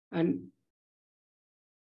And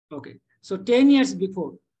okay, so 10 years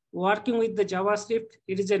before, working with the JavaScript,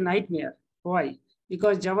 it is a nightmare. Why?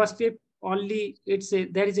 Because JavaScript only,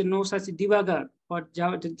 there is no such debugger for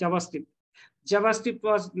JavaScript. JavaScript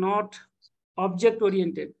was not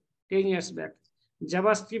object-oriented 10 years back.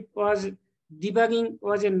 JavaScript was debugging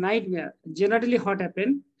was a nightmare. Generally, what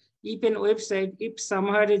happened, if an website, if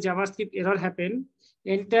somewhere a JavaScript error happened,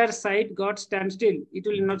 entire site got standstill. It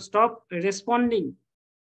will not stop responding.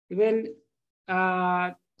 Even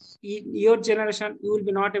in your generation, you will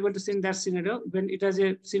be not able to see that scenario. When it was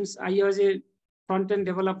since I was a front-end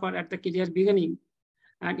developer at the career beginning,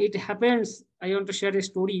 and it happens, I want to share a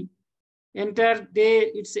story. Entire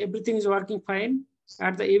day, everything is working fine.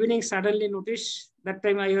 At the evening, suddenly notice, that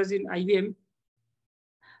time I was in IBM.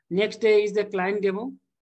 Next day is the client demo,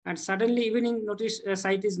 and suddenly evening notice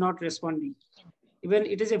site is not responding. Even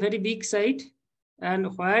it is a very big site,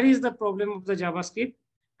 and where is the problem of the JavaScript,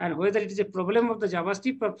 and whether it is a problem of the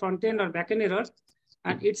JavaScript or front end or back end error,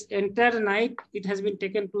 and its entire night it has been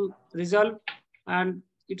taken to resolve, and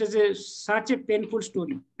it is such a painful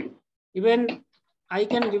story. Even I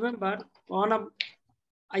can remember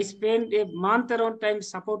I spent a month around time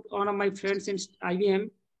support one of my friends in IBM,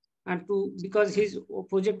 and because his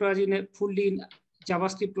project was fully in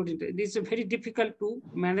JavaScript project. It is very difficult to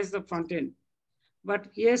manage the front end. But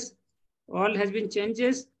yes, all has been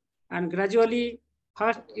changes, and gradually,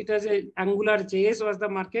 first it was a Angular JS was the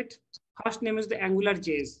market. First name is the Angular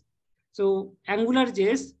JS. So Angular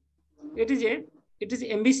JS, it is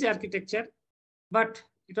MVC architecture, but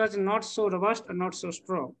it was not so robust and not so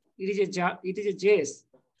strong. It is a JS,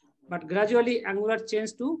 but gradually Angular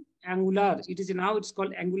changed to Angular. Now it's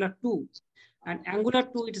called Angular 2, and Angular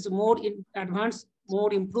 2 it is more advanced,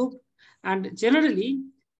 more improved, and generally,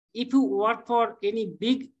 if you work for any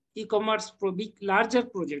big e-commerce larger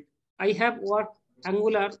project, I have worked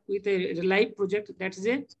Angular with a live project, that is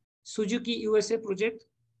a Suzuki USA project.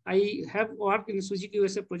 I have worked in Suzuki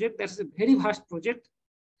USA project. That's a very vast project.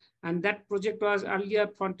 And that project was earlier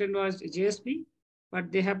front end was JSP,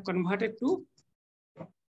 but they have converted to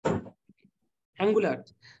Angular.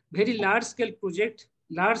 Very large scale project,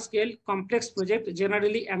 large scale complex project.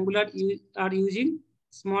 Generally, Angular are using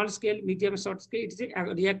small scale, medium, short scale. It is a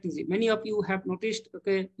React easy. Many of you have noticed,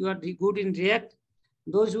 okay, you are good in React.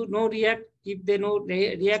 Those who know React, if they know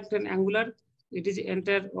React and Angular, it is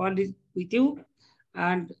entire all is with you.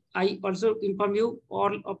 And I also inform you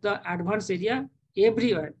all of the advanced area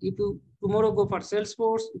everywhere. If you tomorrow go for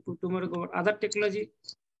Salesforce, if you tomorrow go for other technology,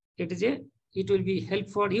 it will be help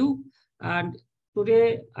for you. And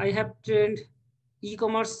today I have trained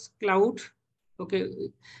e-commerce cloud. Okay,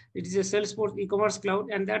 it is a Salesforce e-commerce cloud,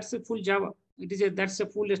 and that's a full Java. That's a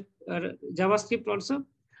full JavaScript also.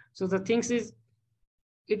 So the things is,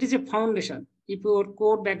 it is a foundation. If your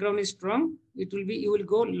code background is strong, you will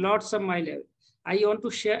go lots of miles. I want to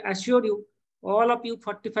assure you, all of you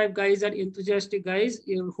 45 guys are enthusiastic guys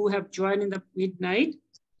who have joined in the midnight,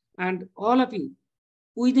 and all of you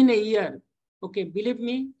within a year, okay, believe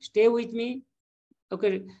me, stay with me,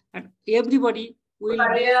 okay, and everybody will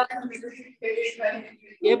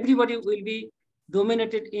be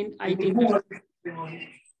dominated in IT industry.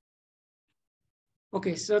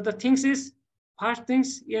 Okay, so the things is, first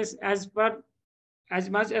things, yes, as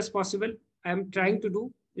much as possible, I am trying to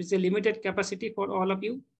do. It's a limited capacity for all of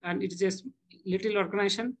you, and it is a little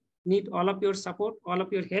organization, need all of your support, all of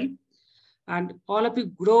your help, and all of you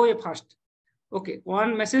grow fast. Okay,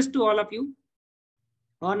 one message to all of you.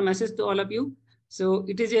 So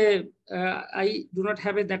it is I do not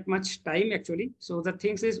have that much time actually. So the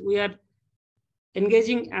things is, we are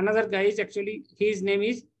engaging another guy is actually, his name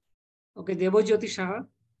is, okay, Devojyoti Shah,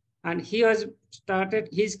 and he has started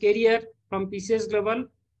his career from PCS Global.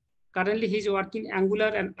 Currently, he's working Angular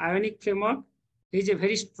and Ionic framework. He's a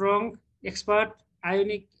very strong expert,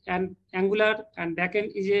 Ionic and Angular, and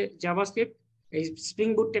backend is a JavaScript, a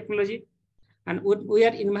Spring Boot technology. And we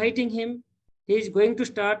are inviting him. He is going to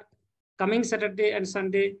start coming Saturday and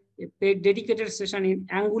Sunday a paid dedicated session in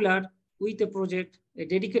Angular with a project. A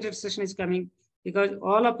dedicated session is coming because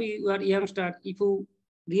all of you are youngsters. If you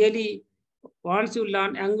really, once you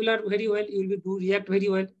learn Angular very well, you will do React very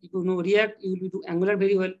well. If you know React, you will do Angular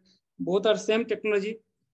very well. Both are same technology,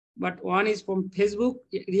 but one is from Facebook,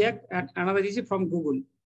 React, and another is from Google.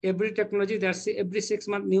 Every technology, there's every 6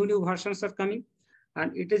 months, new versions are coming.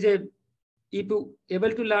 And it is if you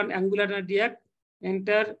able to learn Angular and React,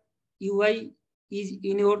 entire UI is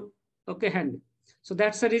in your hand. So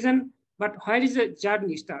that's the reason. But where is the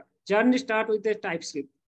journey start? Journey start with the TypeScript.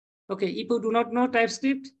 Okay, if you do not know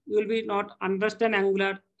TypeScript, you will be not understand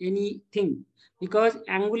Angular anything, because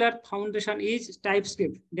Angular foundation is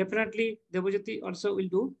TypeScript. Definitely Debojyoti also will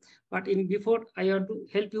do, but in before I want to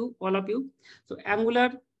help you, all of you. So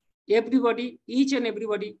Angular, everybody, each and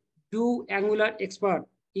everybody do Angular expert.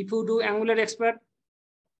 If you do Angular expert,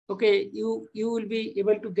 okay, you will be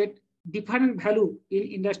able to get different value in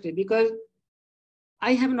industry, because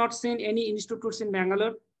I have not seen any institutes in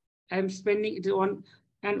Bangalore. I am spending it on,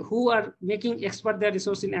 and who are making expert their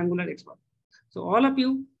resource in Angular expert. So all of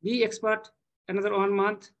you be expert another 1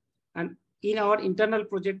 month, and in our internal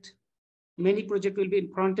project, many project will be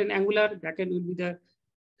in front end Angular, backend will be the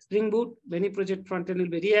Spring Boot. Many project front end will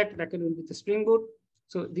be React, backend will be the Spring Boot.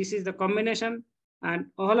 So this is the combination, and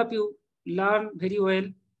all of you learn very well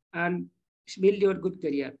and build your good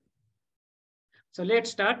career. So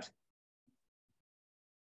let's start.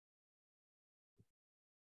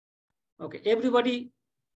 Okay, everybody,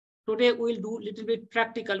 today we will do little bit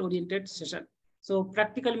practical oriented session. So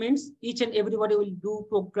practical means each and everybody will do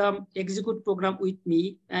program, execute program with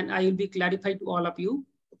me, and I will be clarified to all of you.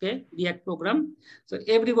 Okay, React program. So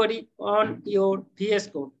everybody on your VS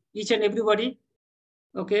Code, each and everybody,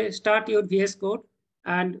 okay, start your VS Code,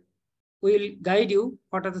 and we'll guide you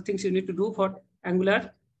what are the things you need to do for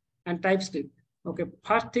Angular and TypeScript. Okay,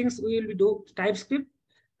 first things we will do TypeScript,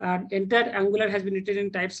 and entire Angular has been written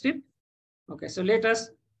in TypeScript. Okay, so let us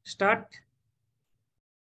start.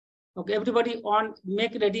 Okay, everybody on,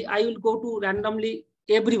 make ready. I will go to randomly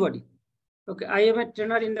everybody. Okay, I am a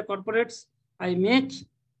trainer in the corporates. I make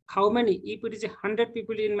how many? If it is 100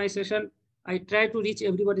 people in my session, I try to reach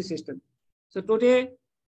everybody's system. So today,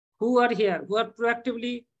 who are here, who are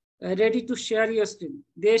proactively ready to share your screen,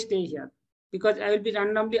 they stay here, because I will be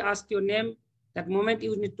randomly ask your name. That moment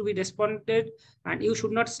you need to be responded, and you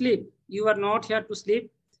should not sleep. You are not here to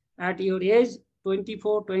sleep. At your age,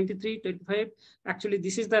 24, 23, 25, actually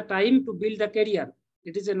this is the time to build a career.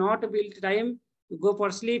 It is not a build time to go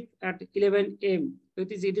for sleep at 11 a.m.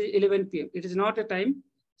 It is 11 p.m. It is not a time.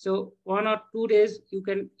 So 1 or 2 days you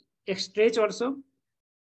can stretch also.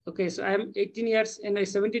 Okay, so I am 18 years and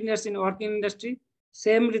 17 years in working industry,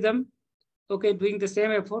 same rhythm, okay, doing the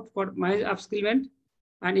same effort for my upskillment.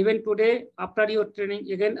 And even today, after your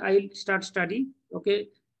training, again, I will start study, okay,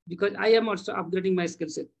 because I am also upgrading my skill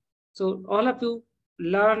set. So all of you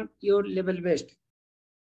learn your level best.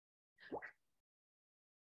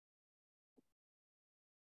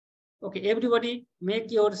 Okay, everybody make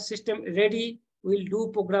your system ready. We'll do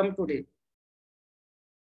program today.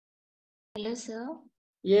 Hello, sir.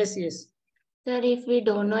 Yes, yes. Sir, if we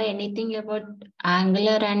don't know anything about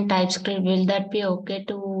Angular and TypeScript, will that be okay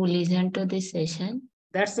to listen to this session?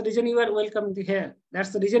 That's the reason you are welcome here.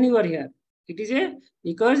 That's the reason you are here. It is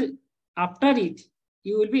because after it,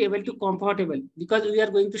 you will be able to comfortable, because we are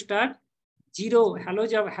going to start zero, hello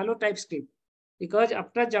Java, hello TypeScript. Because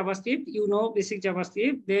after JavaScript, you know basic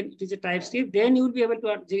JavaScript, then it is a TypeScript, then you will be able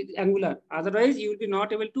to Angular. Otherwise, you will be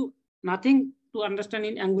not able to, nothing to understand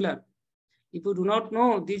in Angular. If you do not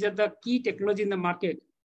know, these are the key technology in the market.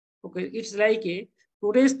 Okay, it's like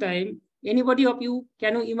today's time, anybody of you,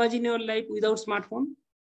 can you imagine your life without smartphone?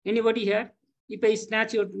 Anybody here? If I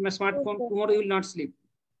snatch your smartphone, tomorrow you will not sleep.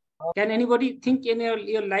 Can anybody think in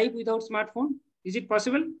your life without smartphone? Is it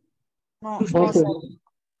possible? No, To stop?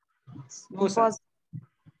 No, sir. Impossible.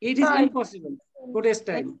 It is impossible today's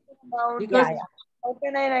time. Because How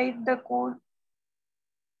can I write the code?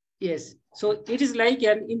 yes, so it is like,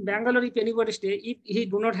 and in Bangalore, if anybody stay, if he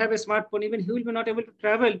do not have a smartphone, even he will be not able to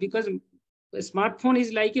travel, because a smartphone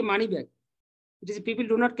is like a money bag. It is, people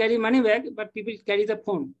do not carry money bag, but people carry the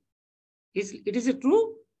phone. It is it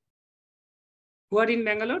true? Who are in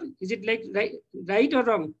Bangalore? Is it like right or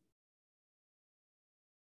wrong?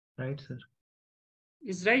 Right, sir.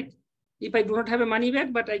 It's right. If I do not have a money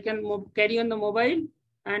bag, but I can carry on the mobile,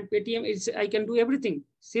 and Paytm is, I can do everything.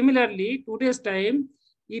 Similarly, today's time,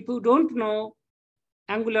 if you don't know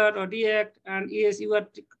Angular or React, and yes, you are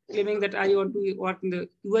claiming that I want to work in the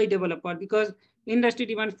UI developer, because industry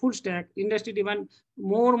demand full stack, industry demand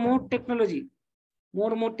more technology,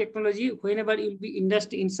 more technology. Whenever you'll be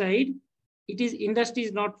industry inside, it is industry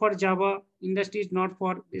is not for Java, industry is not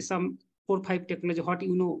for some 4-5 technology. What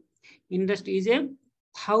you know, industry is a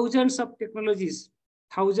thousands of technologies,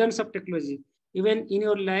 thousands of technology. Even in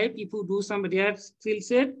your life, if you do some rare skill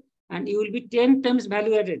set, and you will be 10 times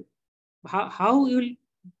value added. How you will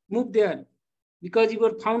move there? Because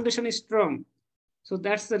your foundation is strong. So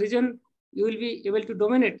that's the reason you will be able to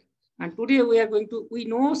dominate. And today we are going to, we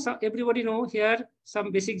know, everybody know here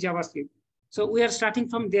some basic JavaScript. So we are starting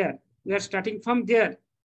from there. We are starting from there.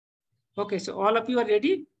 Okay, so all of you are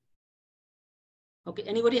ready? Okay,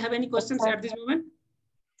 anybody have any questions at this moment?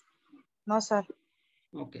 No, sir.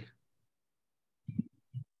 Okay.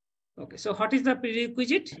 Okay, so what is the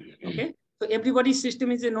prerequisite? Okay, so everybody's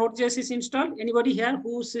system is a Node.js is installed. Anybody here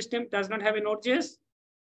whose system does not have a Node.js?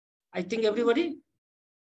 I think everybody.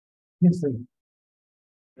 Yes, sir.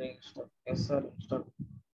 Yes, sir.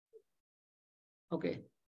 Okay,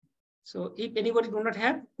 so if anybody do not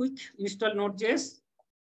have, quick install Node.js.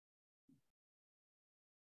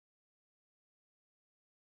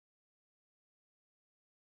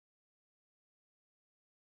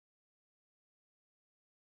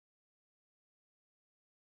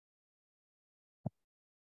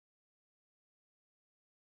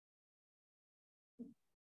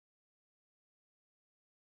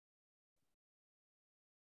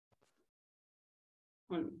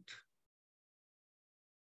 And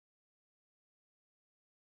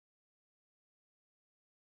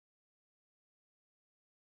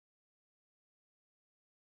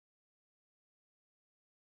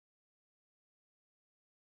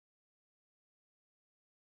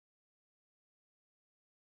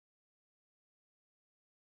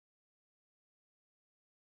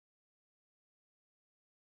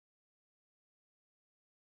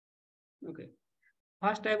okay,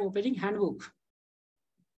 first I am opening handbook.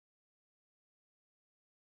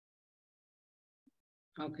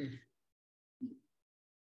 Okay.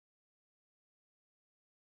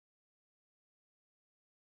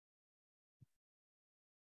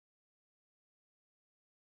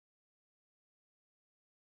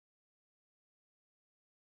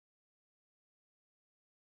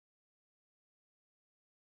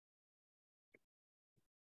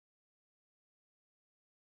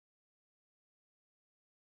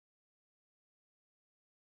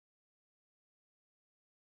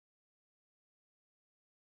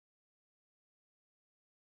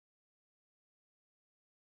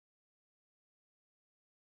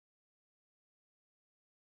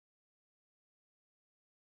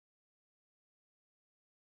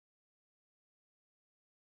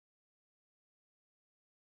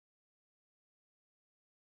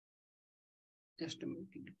 Just a minute.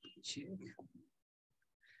 Check.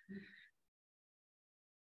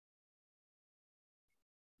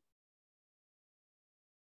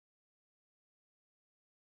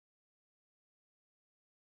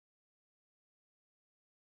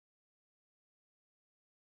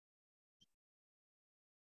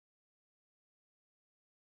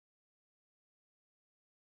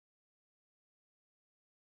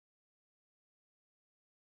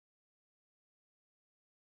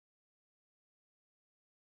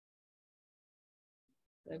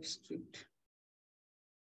 TypeScript.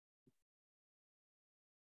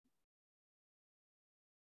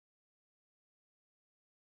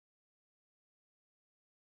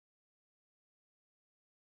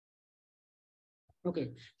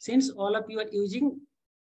 Okay, since all of you are using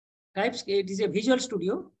TypeScript, it is a Visual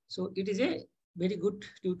Studio, so it is a very good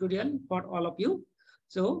tutorial for all of you.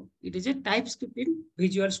 So it is a TypeScript in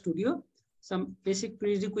Visual Studio. Some basic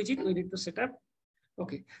prerequisite we need to set up.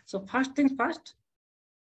 Okay, so first things first.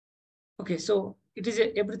 Okay, so it is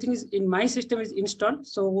everything is in my system is installed.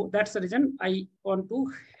 So that's the reason I want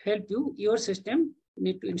to help you. Your system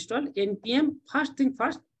need to install npm. First thing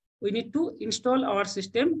first, we need to install our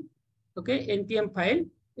system. Okay, npm file,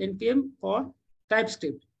 npm for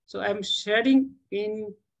TypeScript. So I'm sharing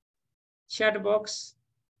in chat box.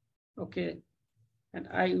 Okay, and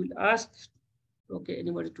I will ask. Okay,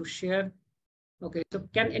 anybody to share. Okay, so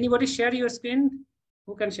can anybody share your screen?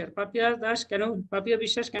 Who can share? Papia Dash, Papia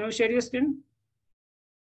Vishwas, can you share your screen?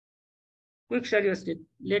 Quick share your screen.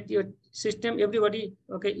 Let your system, everybody,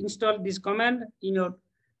 okay, install this command in your.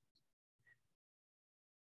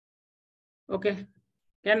 Okay,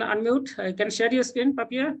 can unmute. I can share your screen,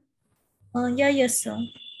 Papia. Yeah, yes, sir.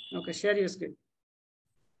 Okay, share your screen.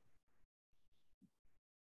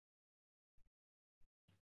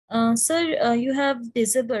 Sir, you have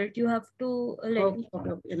disabled. You have to let me.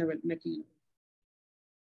 Okay, enable, making.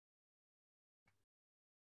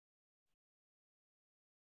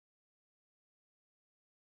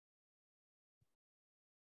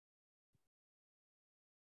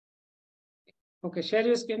 Okay, share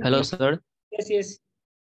your screen. Hello, please. sir. Yes, yes.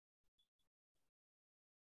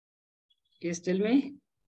 Yes, tell me.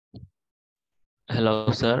 Hello,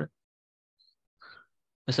 sir.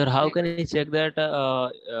 Sir, how can I check that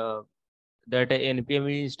that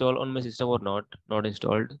npm is installed on my system or not? Not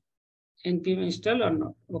installed. npm install or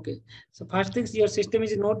not? Okay. So first things, your system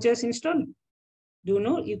is Node.js installed. Do you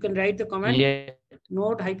know? You can write the command Yeah.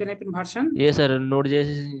 node -version. Yes, sir. Node.js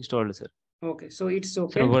is installed, sir. Okay, so it's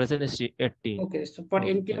okay. So version is 18. Okay, so for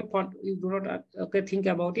Okay. NPM font, you do not okay think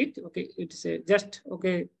about it. Okay, it's just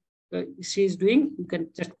okay. She is doing. You can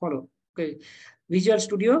just follow. Okay, Visual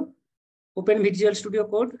Studio. Open Visual Studio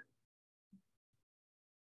Code.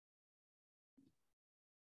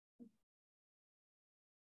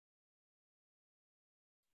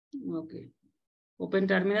 Okay, open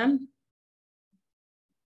terminal.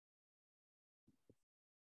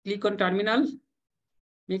 Click on terminal.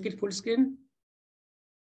 Make it full screen.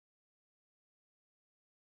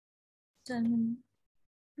 Terminal.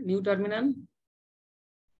 New terminal.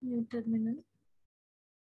 New terminal.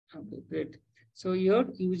 Okay, great. So your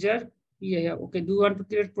user, yeah. Okay, do you want to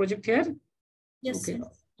create project here? Yes. Okay. Sir.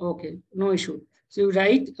 Okay, no issue. So you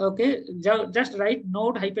write, okay, just write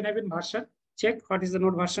node -hyphen version. Check what is the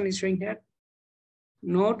node version is showing here.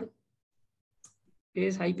 Node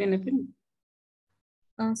is -hyphen.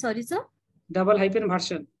 Sorry, sir. Double hyphen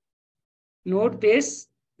version. Node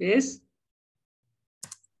space.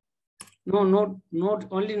 No, node,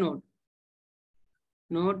 only node.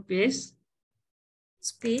 Node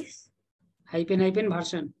Space. -hyphen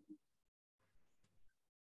version.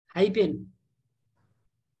 Hyphen.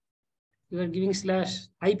 You are giving slash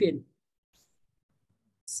hyphen.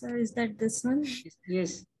 Sir, is that this one?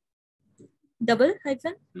 Yes. Double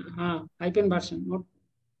hyphen? Hyphen version. Not.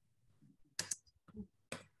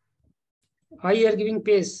 Why you are giving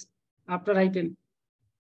space after hyphen?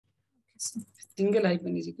 Okay, sir. Single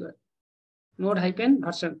hyphen is equal. Node hyphen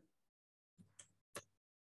version.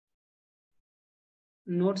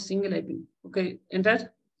 Node single hyphen. Okay, enter.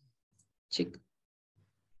 Check.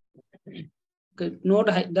 Okay, node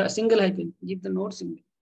the single hyphen. Give the node single.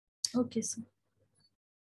 Okay, sir.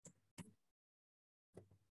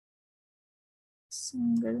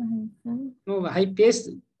 Single hyphen. No, high paste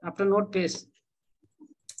after node paste.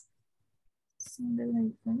 Single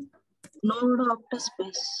hyphen. Node after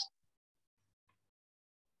space.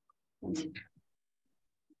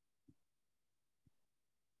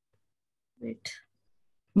 Wait.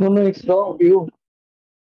 No, it's wrong. You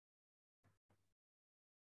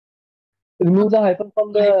remove the hyphen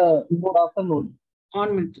from the node after node.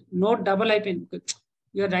 On minute. Node double hyphen.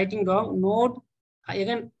 You are writing wrong. Node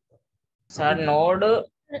again. Sir, node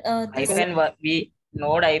This hyphen v.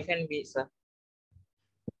 Node hyphen v, sir.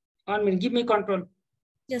 On minute. Give me control.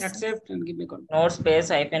 yes, sir. Accept and give me control. Node space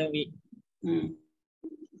hyphen v.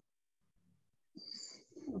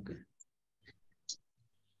 Okay.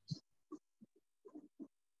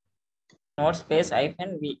 Node space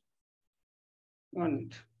hyphen v. 1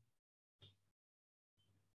 minute.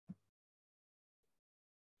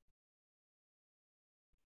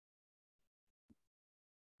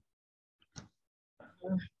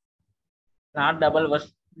 Not double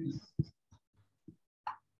version.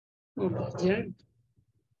 Okay.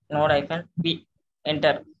 Node hyphen v.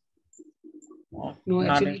 Enter. No,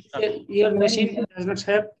 Not actually, installed. your machine does not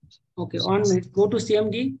have. Okay, 1 minute. Go to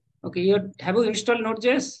CMD. Okay, have you installed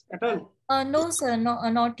Node.js at all? No, sir. No,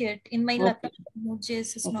 not yet. In my Okay. laptop,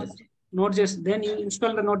 Node.js is Okay. not there. Node.js. Then you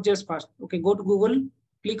install the Node.js first. Okay, go to Google.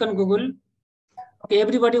 Click on Google. Okay,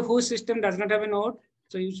 everybody whose system does not have a node,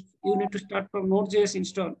 so you need to start from Node.js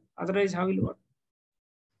install. Otherwise, how will it work?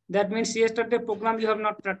 That means yesterday program you have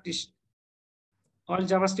not practiced. All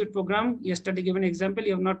JavaScript program, yesterday given example,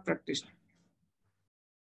 you have not practiced.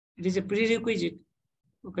 It is a prerequisite.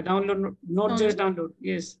 Okay, download Node.js, download.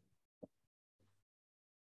 Yes.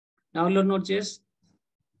 Download Node.js.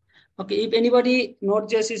 Okay, if anybody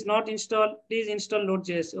Node.js is not installed, please install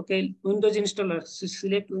Node.js. Okay, Windows installer. So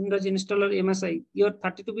select Windows installer MSI. Your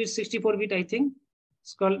 32-bit, 64-bit, I think.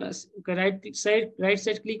 It's called okay, right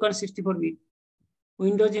side, click on 64-bit.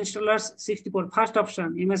 Windows installers 64. First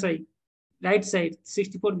option, MSI. Right side,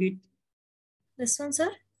 64-bit. This one, sir?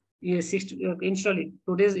 Yes, 60. Okay, install it.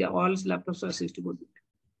 Today's all laptops are 64-bit.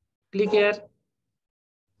 Click here.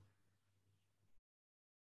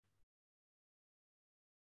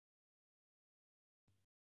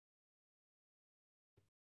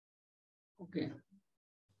 Okay.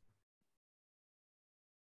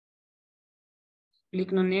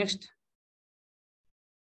 Click on next.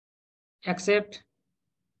 Accept.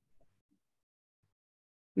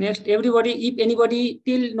 Next, everybody, if anybody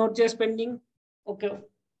till Node.js pending, okay,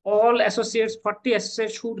 all associates, 40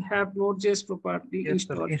 associates should have Node.js properly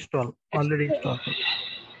installed. Install. Already installed.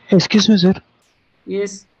 Excuse me, sir.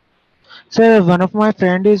 Yes. Sir, one of my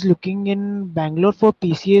friend is looking in Bangalore for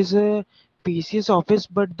PCS office,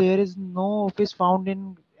 but there is no office found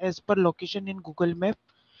in as per location in Google Map.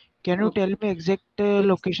 Can you tell me exact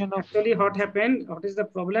location of? Actually, what happened? What is the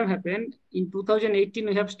problem happened? In 2018,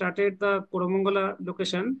 we have started the Koramangala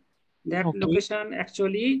location. That Okay. location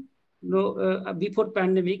actually no before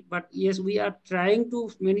pandemic, but yes, we are trying to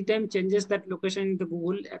many times changes that location in the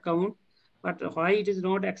Google account, but why it is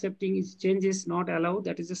not accepting its change is not allowed.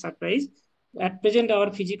 That is a surprise. At present,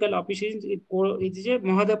 our physical office is it is a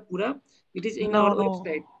Mahadevpura. It is in our No, no.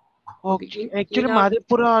 website. Okay, Actually, in our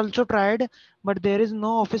Madhepura also tried, but there is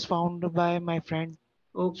no office found by my friend.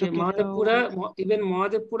 okay, So can Mahadevpura, even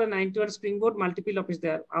Mahadevpura 91 Springboard, multiple office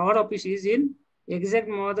there. Our office is in exact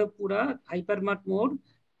Mahadevpura, Hypermart mode,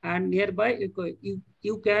 and nearby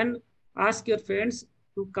you can ask your friends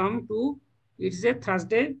to come to, it's a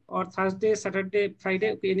Thursday or Thursday, Saturday,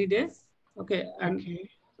 Friday, okay, any day. Okay, and okay.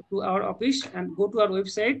 to our office and go to our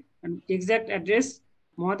website and exact address,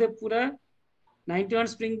 Mahadevpura, 91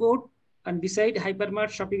 Springboard, and beside Hypermart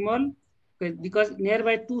shopping mall, okay, because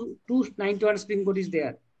nearby 291 Springboard is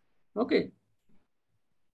there. Okay.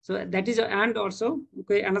 So that is, and also,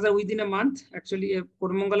 okay, another within a month, actually a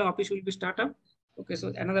Kodamangala office will be start up. Okay,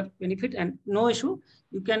 so another benefit and no issue.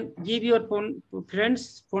 You can give your phone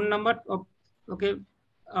friends phone number of, okay,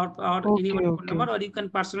 or Okay, anyone phone okay. number, or you can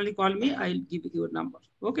personally call me. I'll give you your number.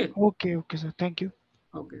 Okay. Okay, okay, sir. Thank you.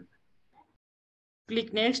 Okay.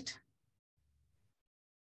 Click next.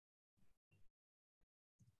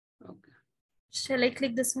 Okay. Shall I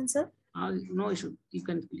click this one, sir? No issue. You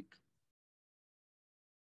can click.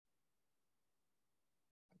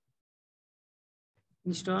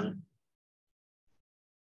 Install.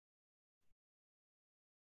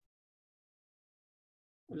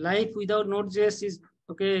 Life without Node.js is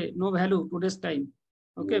okay, no value today's time.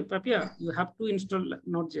 Okay, Papia, you have to install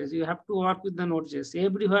Node.js. You have to work with the Node.js.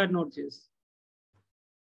 Everywhere Node.js.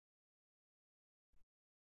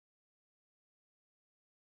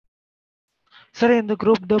 Sir, in the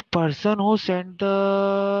group, the person who sent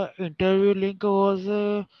the interview link was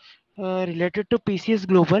related to PCS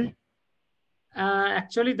Global.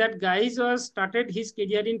 Actually, that guy was started his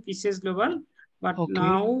career in PCS Global, but Okay.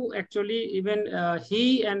 now actually even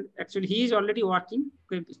he and actually he is already working.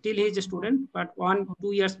 Okay, still he is a student, but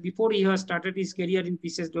 1-2 years before he has started his career in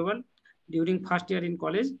PCS Global during first year in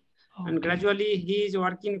college. And Okay. gradually he is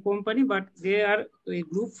working in company, but they are a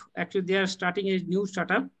group. Actually, they are starting a new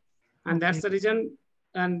startup, and that's Okay. the reason.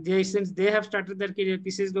 And they, since they have started their career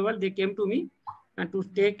PCS Global, they came to me and to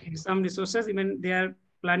take Okay. some resources. Even they are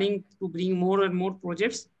planning to bring more and more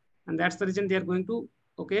projects, and that's the reason they are going to,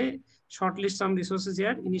 okay, shortlist some resources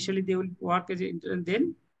here. Initially, they will work as a, and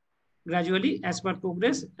then gradually as per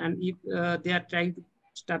progress, and if they are trying to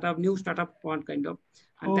start up new startup one kind of,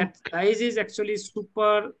 and that Okay. guys is actually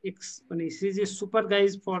super he is a super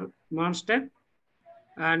guys for monster,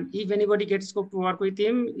 and if anybody gets scope to work with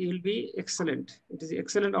him, he will be excellent. It is an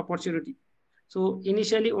excellent opportunity. So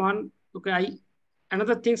initially one, okay,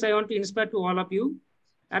 another things I want to inspire to all of you,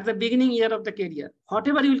 at the beginning year of the career,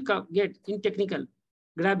 whatever you will get in technical,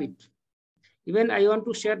 grab it. Even I want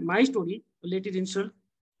to share my story, let it install.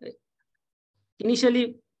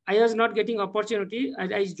 Initially, I was not getting opportunity.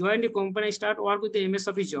 I joined a company, I start work with the MS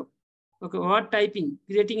Office job. Okay, what typing,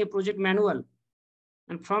 creating a project manual.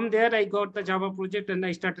 And from there, I got the Java project and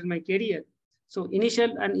I started my career. So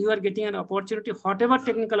initial, and you are getting an opportunity, whatever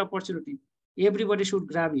technical opportunity, everybody should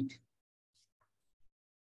grab it.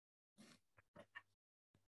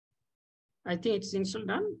 I think it's installed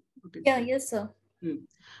done. Okay. Yeah, yes, sir.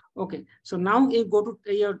 Okay, so now you go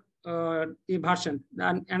to your a version.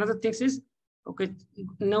 And another thing is, okay,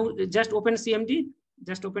 now just open CMD,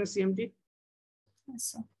 just open CMD. Yes,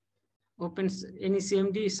 sir. Open any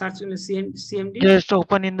CMD, search in CMD. Just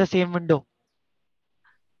open in the same window.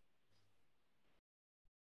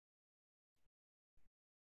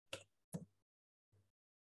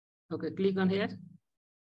 Okay, click on here.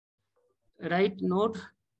 Write node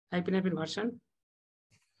hyphen version.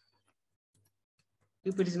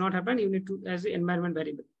 If it is not happened, you need to as the environment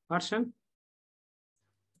variable version.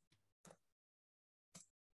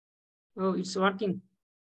 Oh, it's working.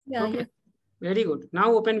 Yeah, Okay, yeah. very good.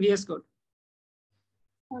 Now open VS Code.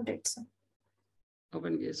 All right, sir.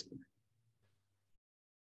 Open VS Code.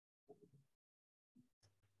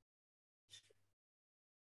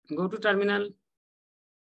 Go to terminal.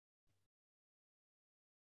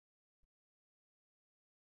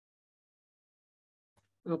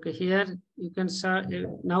 Okay, here you can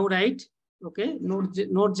now write. Okay,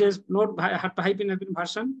 Node.js, Node hyphen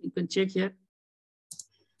version. You can check here.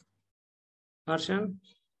 Version.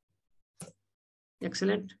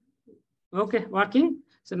 Excellent. Okay, working.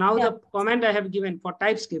 So now Yeah. the command I have given for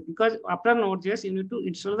TypeScript, because after Node.js, you need to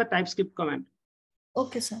install the TypeScript command.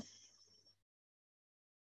 Okay, sir.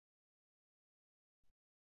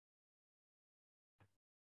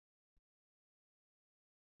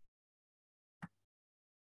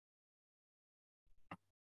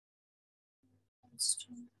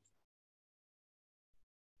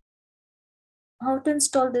 How to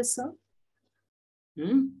install this, sir?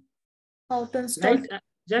 How to install? Right.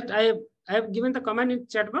 Just I have given the command in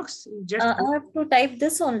chat box. Just I have to type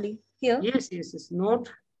this only here. yes. Node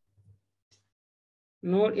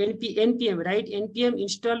npm, right? npm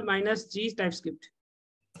install -g TypeScript.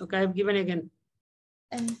 Okay, I have given again.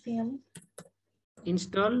 npm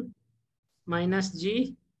Install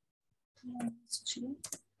 -g -g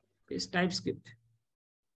is TypeScript.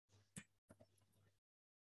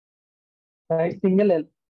 Right, single L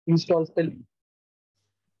install still.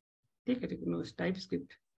 Take it. No, it's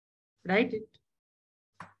TypeScript. Write it.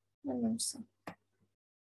 No, sir.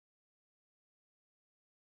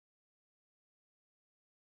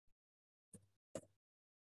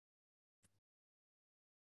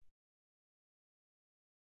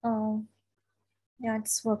 Oh, yeah,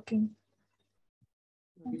 it's working.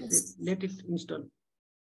 Let it install.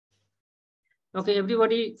 Okay,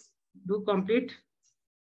 everybody do complete.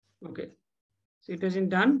 Okay, so it isn't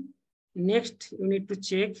done. Next, you need to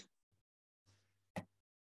check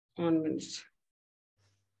 1 minute.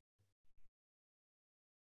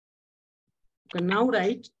 Okay, now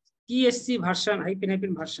write TSC version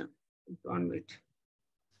 ---- version. 1 minute.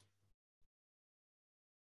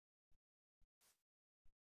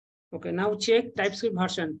 Okay, now check TypeScript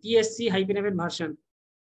version TSC ---- version.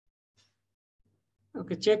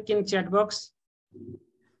 Okay, check in chat box.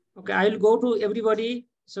 Okay, I will go to everybody.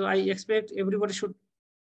 So I expect everybody should,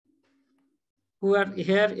 who are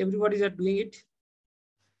here, everybody are doing it.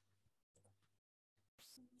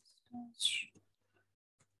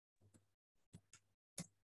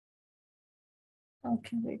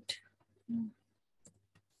 Okay, wait.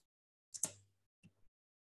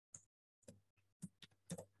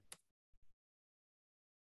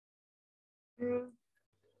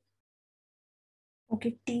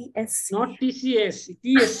 Okay, TSC. Not TCS,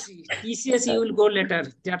 TSC. TCS you will go later,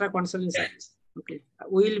 data consulting service. Okay,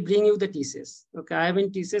 we will bring you the TCS. Okay, I am in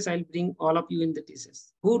TCS, I'll bring all of you in the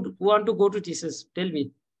TCS. Who want to go to TCS? Tell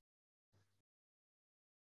me.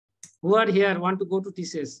 Who are here want to go to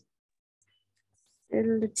TCS?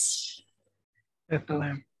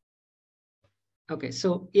 Okay. Okay,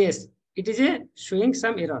 so yes, it is a showing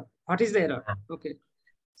some error. What is the error? Okay,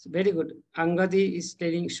 so very good. Angadi is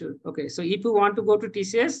telling sure. Okay, so if you want to go to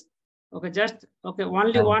TCS, okay, just okay,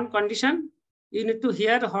 only one condition. You need to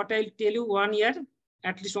hear what I'll tell you 1 year,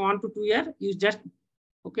 at least 1 to 2 years. You just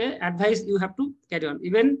okay, advice you have to carry on.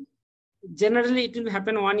 Even generally it will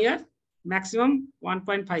happen 1 year, maximum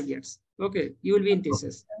 1.5 years. Okay, you will be in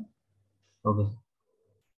TCS. Okay.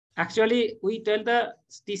 Actually, we tell the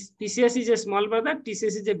TCS is a small brother,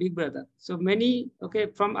 TCS is a big brother. So many, okay,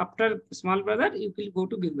 from after small brother, you will go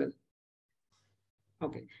to big brother.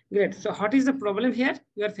 Okay, great. So what is the problem here?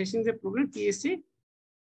 You are facing the problem TSC.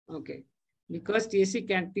 Okay, because TSC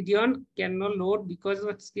PDON cannot load because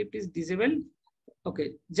the script is disabled.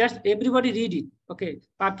 Okay, just everybody read it. Okay,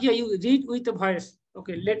 Papia, you read with the voice.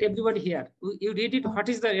 Okay, let everybody hear. You read it. What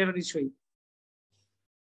is the error is showing?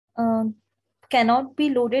 Cannot be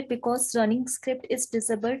loaded because running script is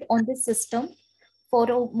disabled on this system.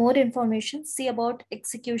 For more information, see about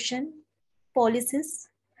execution policies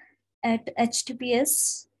at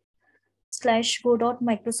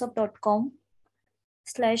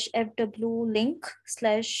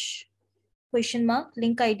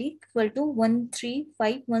https://go.microsoft.com/fwlink/? ID equal to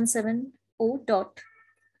 135170.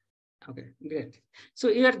 Okay, great. So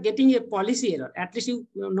you are getting a policy error. At least you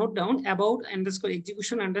note down about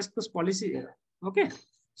 _execution_ policy error. Okay.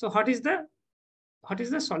 So what is the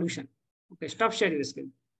solution? Okay, stop sharing your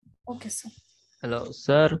screen. Okay, sir. Hello,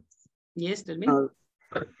 sir. Yes, tell me.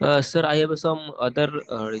 Sir, I have some other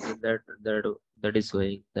reason that is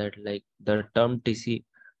showing that like the term TSC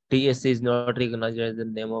is not recognized as the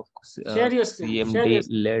name of Share your screen. CMD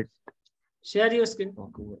led. Share your screen.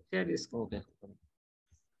 Okay. Share your screen. Okay.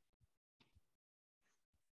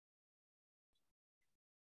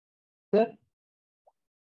 Sir,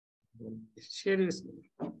 Share your screen.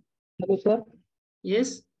 hello, sir.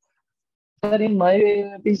 Yes. Sir, in my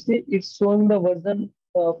PC, it's showing the version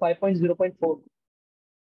 5.0.4.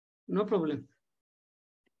 No problem.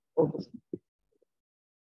 Okay.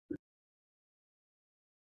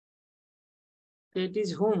 It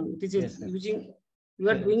is home. It is Yes, sir. using. You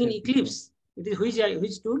are doing in Eclipse. It is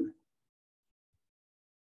which tool?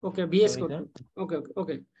 Okay, VS Sorry, Code.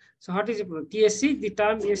 Okay. So what is the problem? TSC, the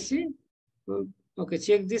term TSC. Okay,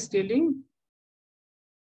 check this telling.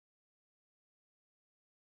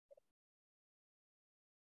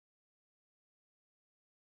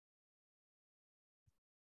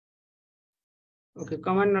 Okay,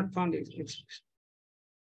 command not found.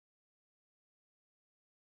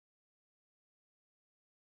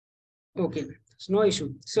 Okay, so no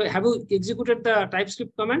issue. So have you executed the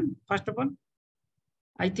TypeScript command first of all?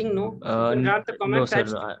 I think no. You can run the command No, sir.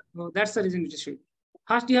 TypeScript. No, that's the reason it is showing.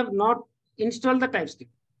 First, you have not installed the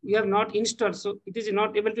TypeScript. You have not installed, so it is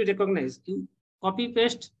not able to recognize. You copy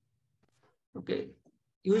paste. Okay,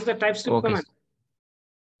 use the TypeScript Okay. command.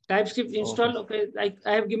 TypeScript install. Okay,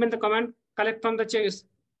 I have given the command. Collect from the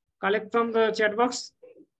chat box.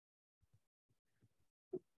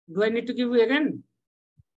 Do I need to give you again?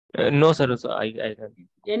 No, sir. So I can.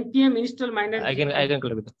 npm install minus. I can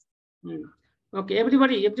collect it. Okay,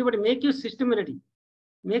 everybody, make your system ready.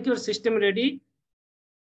 Make your system ready.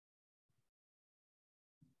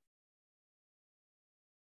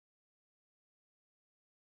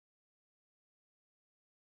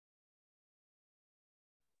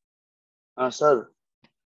 Sir,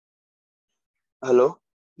 hello.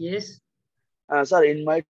 Yes. Sir, in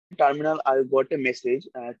my terminal, I got a message.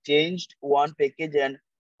 Changed one package and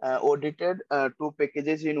audited two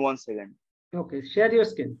packages in 1 second. Okay, share your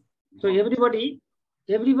screen. So everybody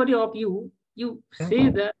of you say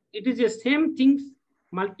that it is the same things.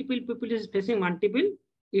 Multiple people is facing multiple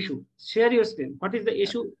issue. Share your screen. What is the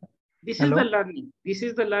issue? This is the learning. This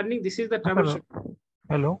is the learning. This is the troubleshoot.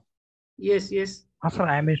 Hello. Yes. Sir,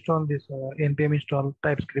 I am installed this npm install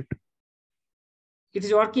TypeScript. It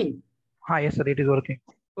is working. Yes, sir, it is working.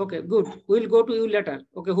 Okay, good. We'll go to you later.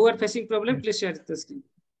 Okay, who are facing problem? Please share the screen.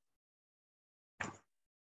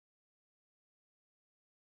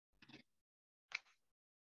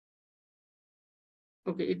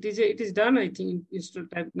 Okay, it is done. I think install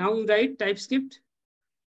type. Now you write TypeScript.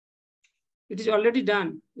 It is already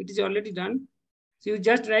done. So you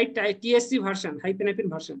just write TSC version, hyphen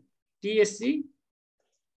version. TSC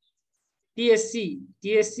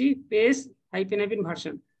space hyphen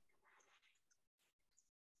version.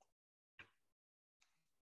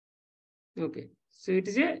 Okay, so it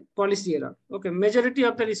is a policy error. Okay, majority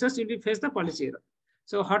of the research will face the policy error.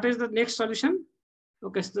 So what is the next solution?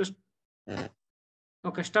 Okay, so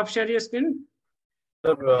stop share your screen.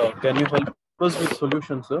 Sir, can you help us with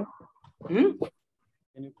solution, sir? Can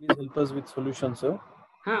you please help us with solution, sir?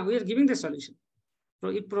 We are giving the solution. So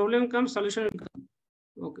if problem comes, solution will come.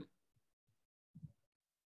 Okay.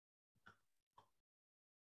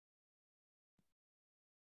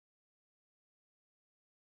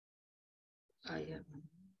 I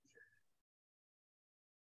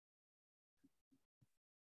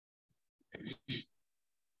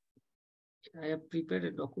have prepared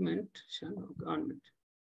a document.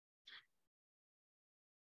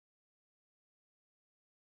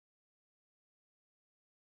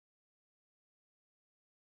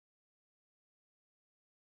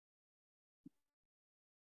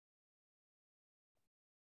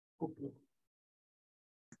 Okay.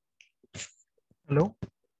 Hello.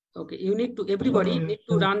 Okay, everybody need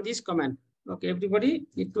to run this command. Okay, everybody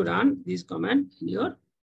need to run this command in your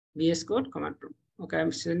VS Code command prompt. Okay,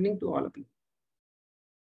 I'm sending to all of you.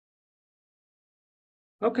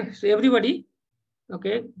 Okay, so everybody,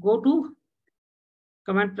 okay, go to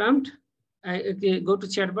command prompt. Okay, go to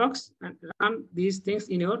chat box and run these things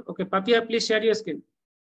in your. Okay, Papia, please share your screen.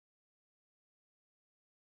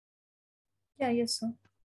 Yeah, yes, sir.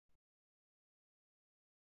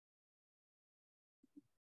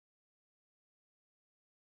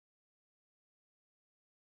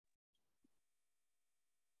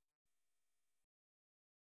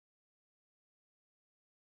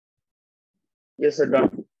 Yes, sir,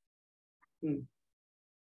 done.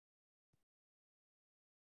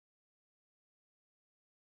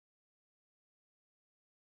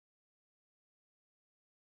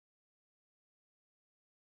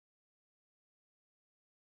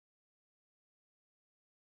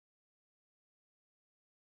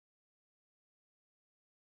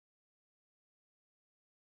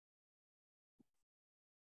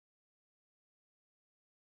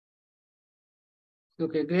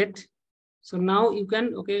 Okay, great. So now you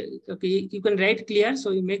can, you can write clear. So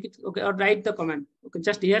you make it, okay, or write the command. Okay,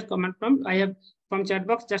 just here command prompt. I have from chat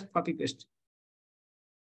box, just copy paste.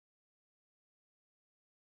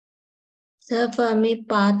 Sir, for me,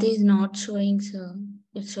 path is not showing, sir.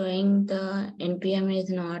 It's showing the NPM is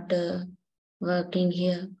not working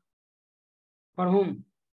here. For whom?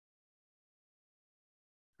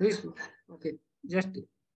 This, okay, just,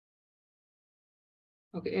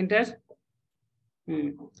 okay, enter.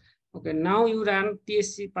 Okay, now you run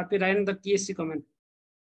TSC, Papi ran the TSC command.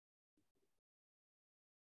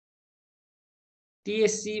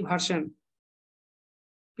 TSC version,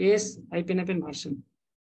 PS hyphen version.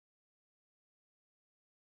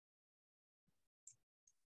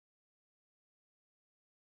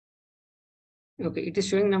 Okay, it is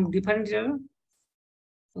showing now different error.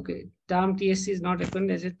 Okay, term TSC is not open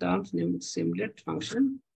as a term name similar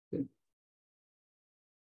function. Okay.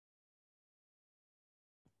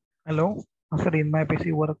 Hello, sir, in my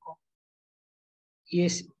PC work.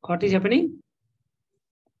 Yes, what is happening?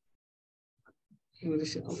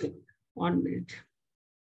 Okay, 1 minute.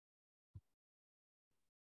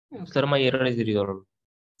 Okay. Sir, my error is resolved.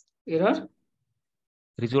 Error?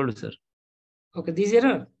 Resolved, sir. Okay, this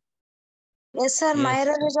error? Yes, sir. My Yes.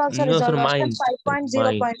 error is also No, sir, resolved. mine. Sir, mine.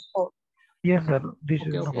 5.0.4. Yes, sir. This Okay,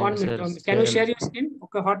 is the 1 minute. Sir, 1 minute. Can you sir. share your screen?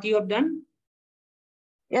 Okay, what you have done?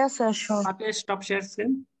 Yes, sir. Sure. Okay, stop share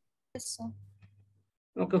screen. Yes, sir.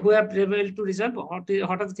 Okay, who have been able to resolve? What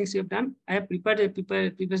are the things you have done? I have prepared a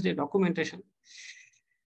previous day documentation.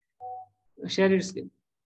 Share your screen.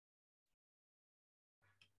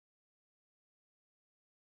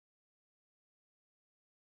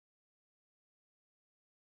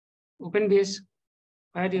 Open base.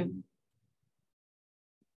 Where do you?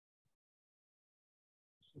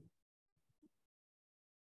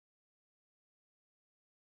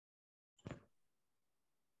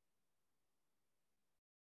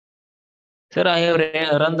 Sir, I have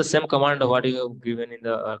run the same command what you have given in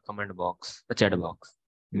the command box, the chat box.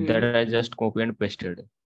 That I just copy and pasted.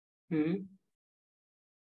 No,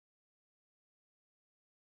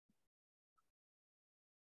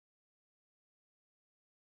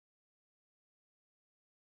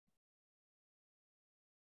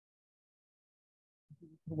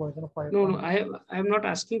 I am not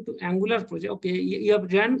asking to Angular project. Okay, you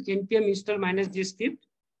have run npm install -g script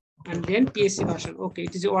and then PSC version. Okay,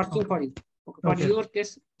 it is working for you. Okay, for your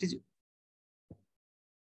case, it is.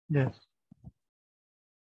 yes.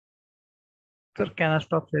 Sir, can I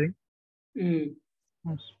stop sharing?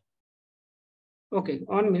 Yes. Okay,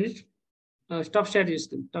 1 minute. Stop share your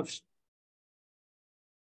screen. Stop.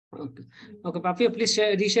 Okay, okay, Papi, please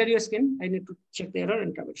reshare your screen. I need to check the error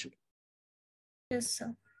and troubleshoot. Yes,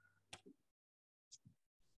 sir.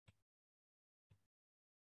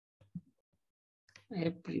 I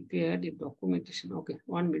have prepared a documentation. Okay,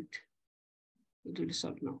 1 minute. It will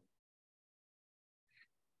solve now.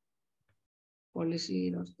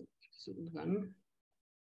 Policy done.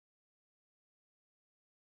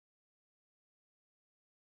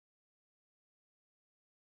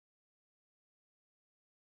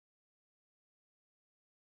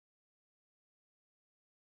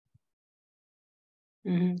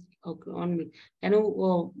 Okay, 1 minute. Can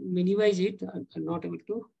you minimize it? I'm not able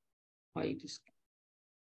to. Why it is?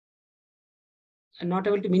 I'm not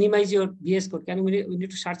able to minimize your VS Code. Can you? We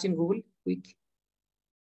need to search in Google quick.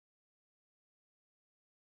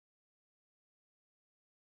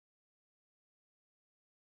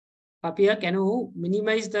 Papia, can you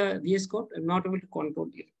minimize the VS Code? I'm not able to control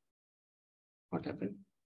it. What happened?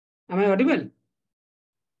 Am I audible?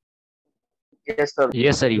 Yes, sir.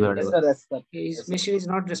 Yes, sir, you are. Yes, sir. Yes, sir. His machine is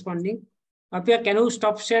not responding. Papia, can you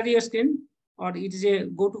stop share your screen? Or it is a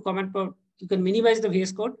go to comment for you can minimize the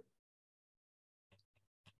VS Code.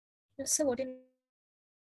 Yes, sir. What in?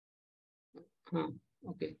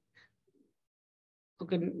 Okay.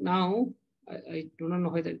 Okay, now I do not know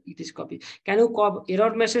whether it is copied. Can you copy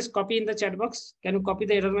error message copy in the chat box? Can you copy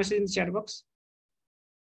the error message in the chat box?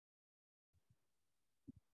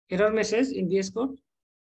 Error message in VS Code.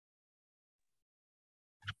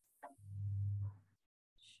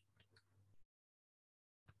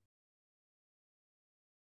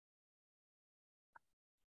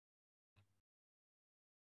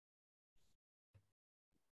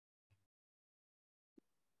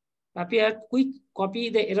 Papi, quick copy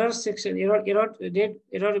the error section,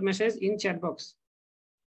 error message in chat box.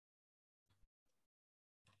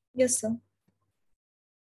 Yes, sir.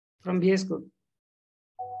 From VS Code.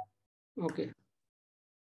 Okay.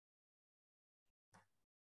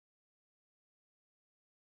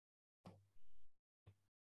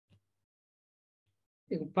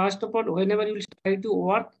 First of all, whenever you will try to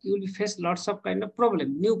work, you will face lots of kind of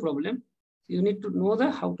problem, new problem. You need to know the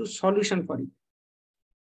how to solution for it.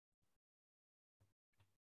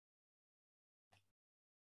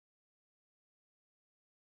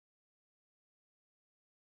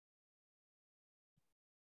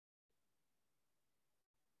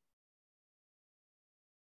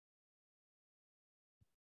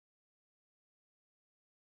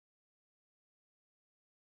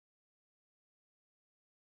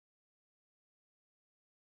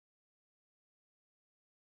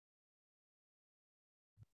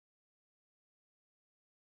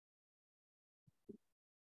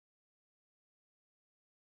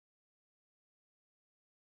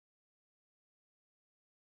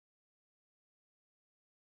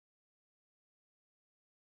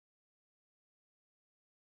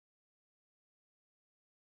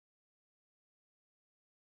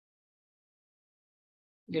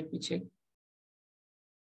 Let me check.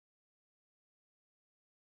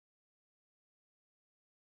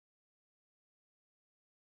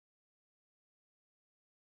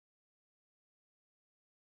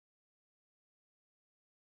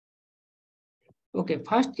 Okay,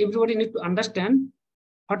 first everybody need to understand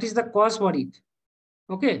what is the cause for it.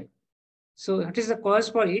 Okay, so what is the cause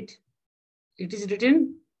for it? It is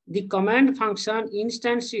written the command function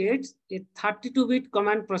instantiates a 32-bit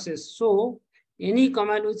command process. So any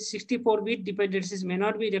command with 64-bit dependencies may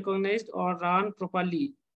not be recognized or run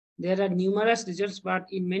properly. There are numerous results, but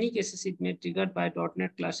in many cases it may be triggered by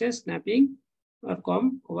 .NET classes, snapping, or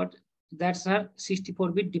COM, what that's are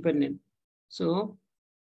 64-bit dependent. So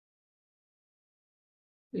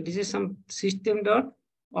it is some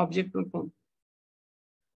system.object.com.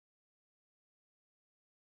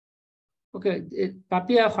 Okay,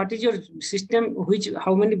 Papia, what is your system?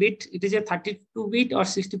 How many bit? It is a 32-bit or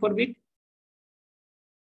 64-bit?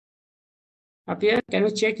 Papia, can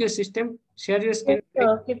you check your system? Share your screen.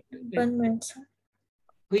 Okay, 1 minute.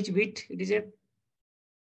 Which bit? It is a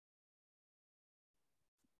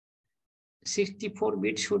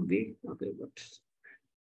 64-bit should be. Okay, but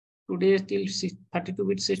today still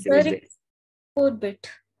 32-bit system is there. 4-bit.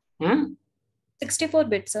 Huh?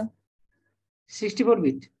 64-bit, sir.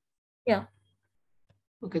 64-bit. Yeah.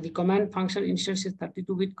 Okay, the command function instance is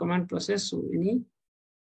 32-bit command process. So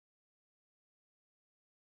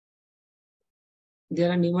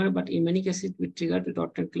there are numerous, but in many cases we trigger the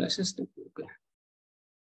 .NET classes. Okay.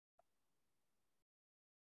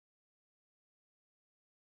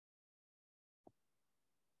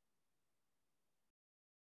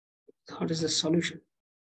 What is the solution?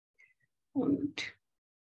 1 minute.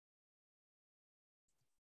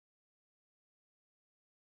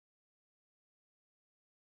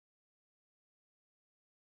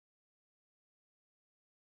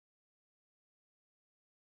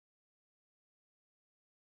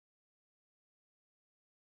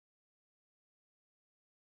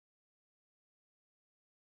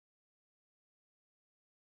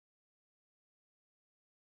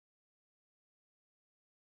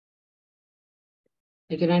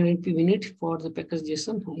 I can run np minute for the package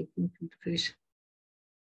JSON.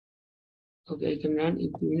 Okay, I can run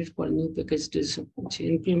np minute for new package JSON.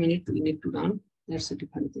 np minute we need to run. That's a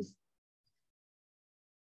different thing.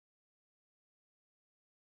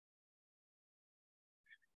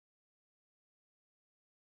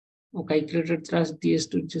 Okay, I created trust DS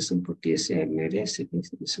to JSON for TSA. I made a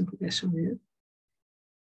settings JSON for JSON here.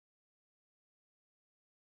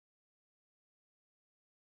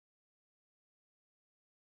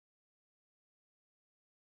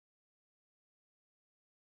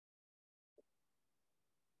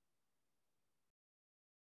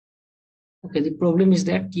 Okay, the problem is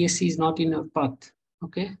that TSC is not in our path.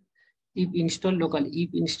 Okay, if install locally,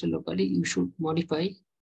 you should modify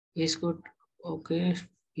VS Code. Okay,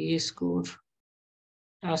 VS Code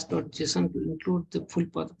task.json to include the full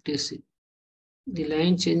path of TSC. The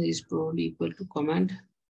line change is probably equal to command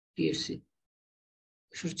TSC. You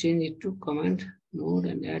should change it to command node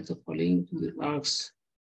and add the following to the args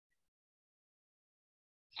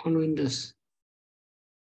on Windows.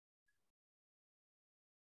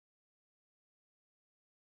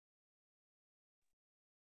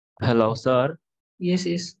 Hello, sir.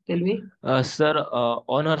 Yes, tell me. Sir,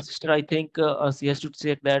 on our sister, I think she has to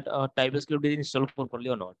check that TypeScript is installed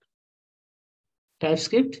properly or not.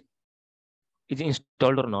 TypeScript? Is it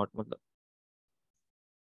installed or not?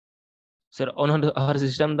 Sir, on her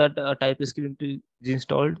system that TypeScript is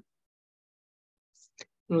installed?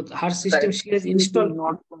 No, her system she has installed.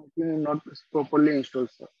 Not properly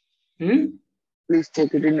installed, sir. Hmm? Please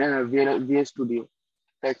check it in VS Studio.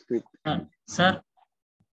 TypeScript. Sir.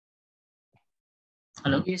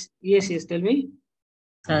 Hello. Yes. Tell me.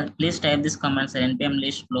 Sir, please type this command. Sir, npm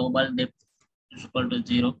list global depth is equal to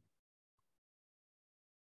 0.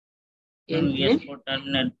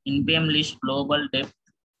 npm list global depth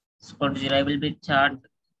is equal to 0. I will be charged.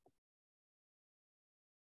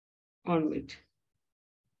 1 minute.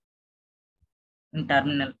 In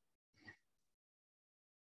terminal.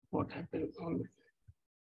 What happened? 1 minute.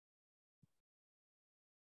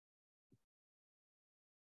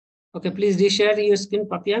 Okay, please reshare your screen,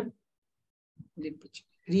 Papia.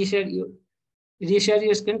 Reshare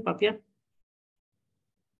your screen, Papia.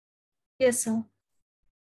 Yes, sir.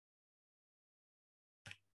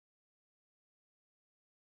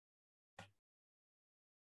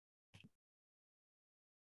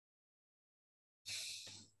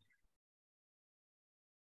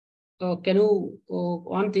 Can you,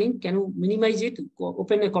 one thing, can you minimize it?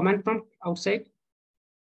 Open a command prompt outside.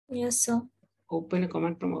 Yes, sir. Open a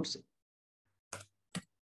command prompt outside.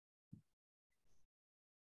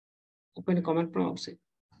 Open a comment from outside.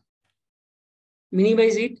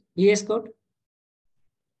 Minimize it, VS Code.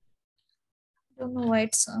 Don't know why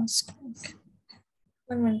it's asked. Okay.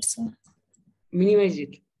 1 minute, sir. Minimize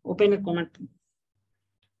it. Open a comment.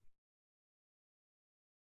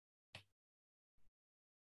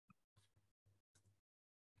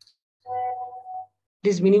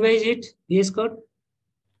 Please minimize it, VS Code.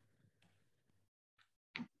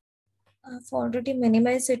 I've already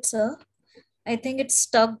minimized it, sir. I think it's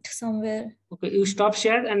stuck somewhere. Okay, you stop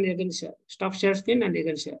share and again share. Stop share screen and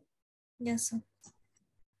again share. Yes, sir.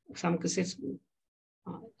 Some cases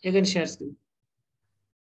again share screen.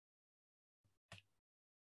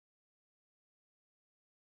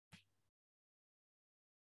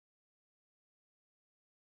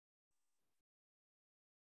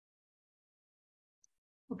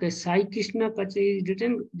 Okay, Sai Krishna Kache is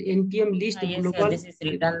written NPM list Yes, global. this is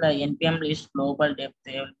written the NPM list global depth.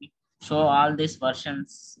 They will be show all these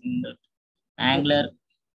versions in the Angular,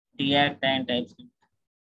 React, and TypeScript.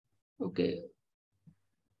 Okay.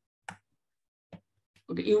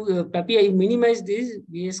 Okay, you Papi, you minimize this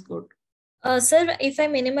VS Code. Sir, if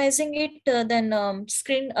I'm minimizing it, then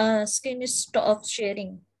screen is stop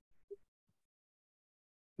sharing.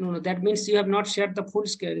 No, that means you have not shared the full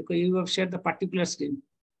screen. Okay, you have shared the particular screen.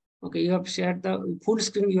 Okay, you have shared the full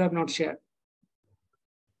screen. You have not shared.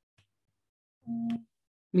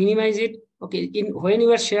 Minimize it. Okay, when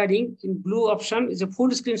you are sharing, in blue option is a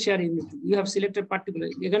full screen sharing. You have selected particular.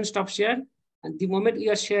 You can stop share, and the moment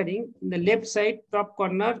you are sharing, in the left side top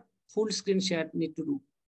corner, full screen share need to do.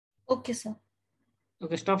 Okay, sir.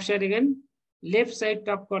 Okay, stop share again. Left side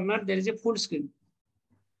top corner, there is a full screen.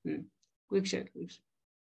 Quick share. Quick share.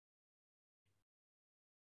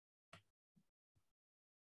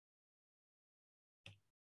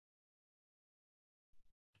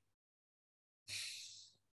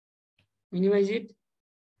 Minimize it.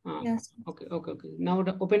 Yes. Okay. Now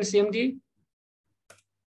the open CMD.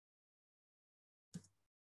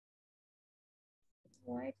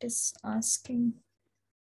 Why it is asking?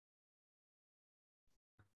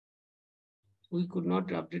 We could not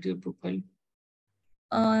update your profile.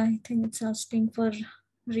 I think it's asking for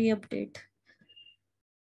re-update.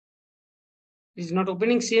 It's not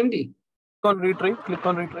opening CMD. Click on retry. Click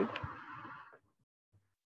on retry.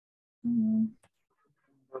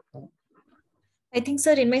 I think,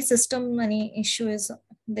 sir, in my system, any issue is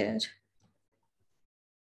there.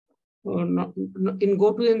 Or not, in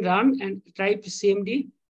go to and run and type CMD.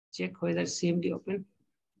 Check whether CMD open.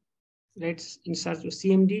 Let's insert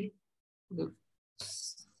CMD.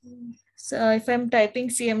 So if I'm typing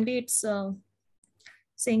CMD, it's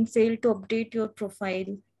saying fail to update your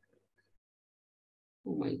profile.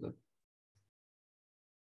 Oh my God.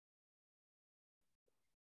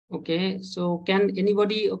 Okay, so can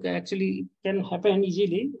anybody, okay, actually it can happen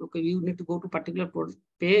easily. Okay, you need to go to particular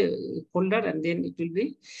pay folder and then it will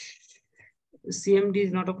be CMD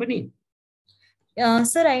is not opening.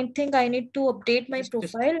 Sir, I think I need to update my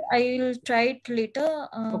profile. I will try it later.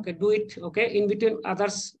 Okay, do it. Okay, in between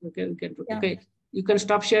others. Okay, we can do. Yeah. Okay, you can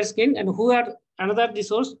stop share screen, and who are another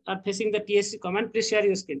resource are facing the TSC command, please share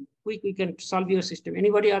your screen. Quick, we can solve your system.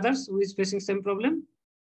 Anybody others who is facing same problem?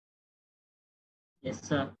 Yes,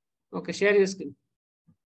 sir. Okay, share your screen.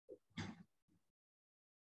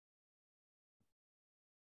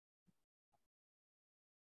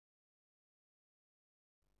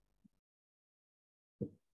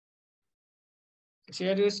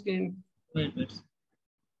 Share your screen. Wait.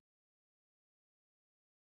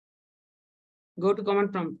 Go to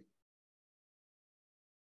command prompt.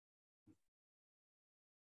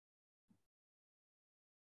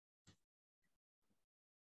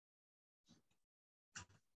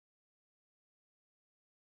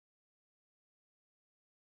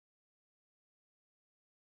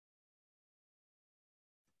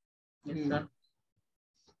 Yes, sir.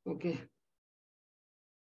 Okay.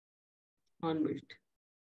 1 minute.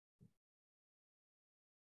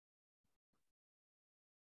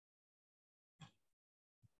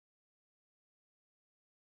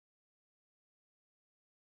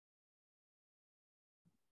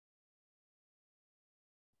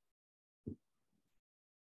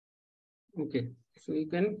 Okay, so you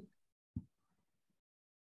can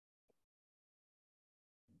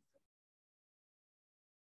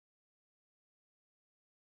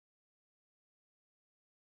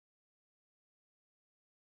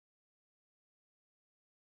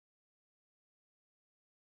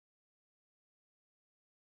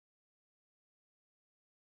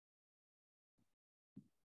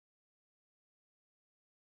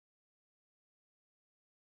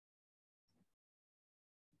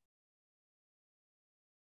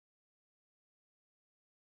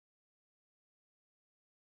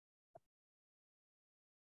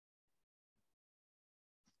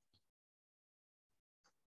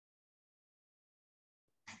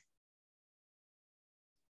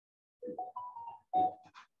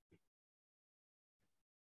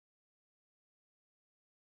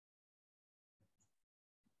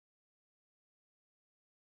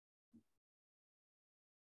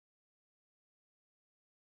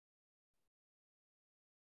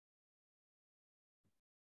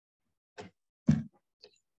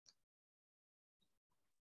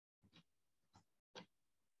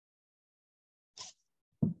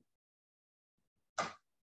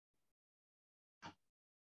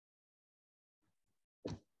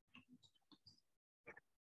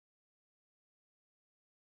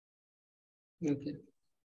Okay.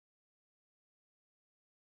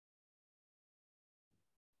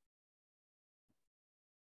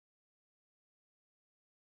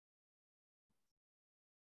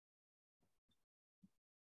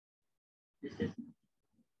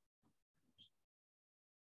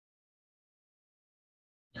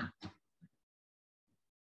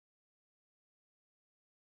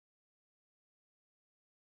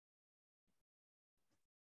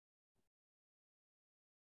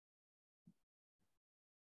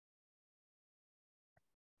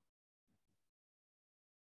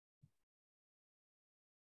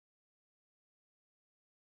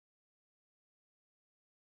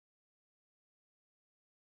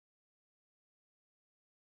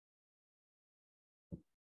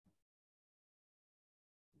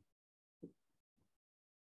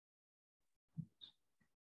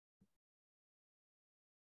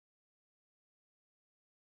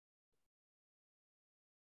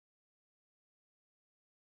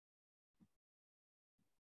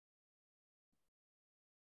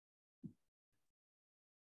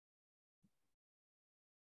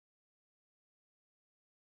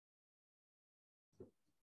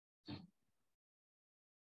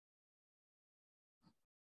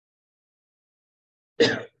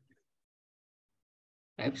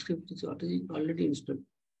 TypeScript is already installed.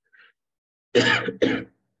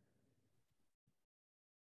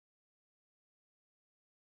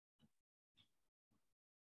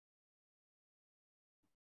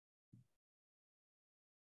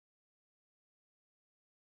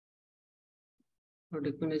 Or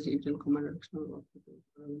recognize Intel command external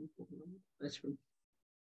that's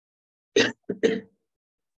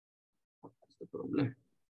the problem.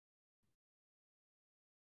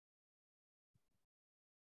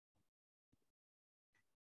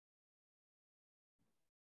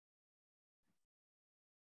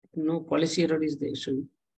 No policy error is the issue.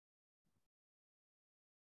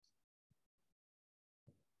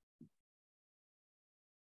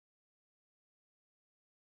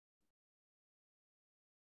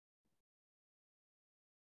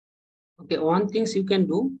 Okay, one things you can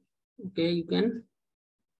do. Okay, you can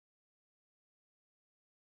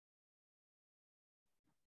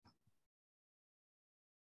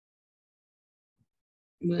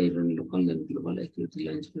run local and global activity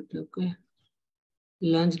launch. Okay,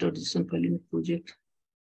 launch.json file in project.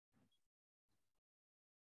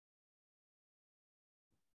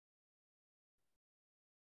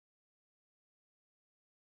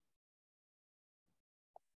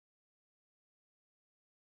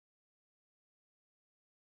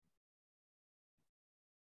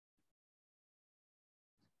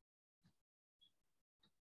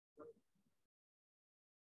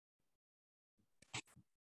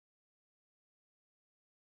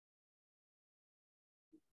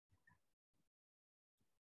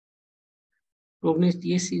 Recognize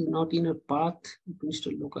TS is not in a path to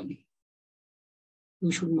install locally.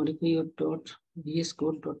 You should modify your .vs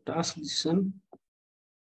code .task JSON.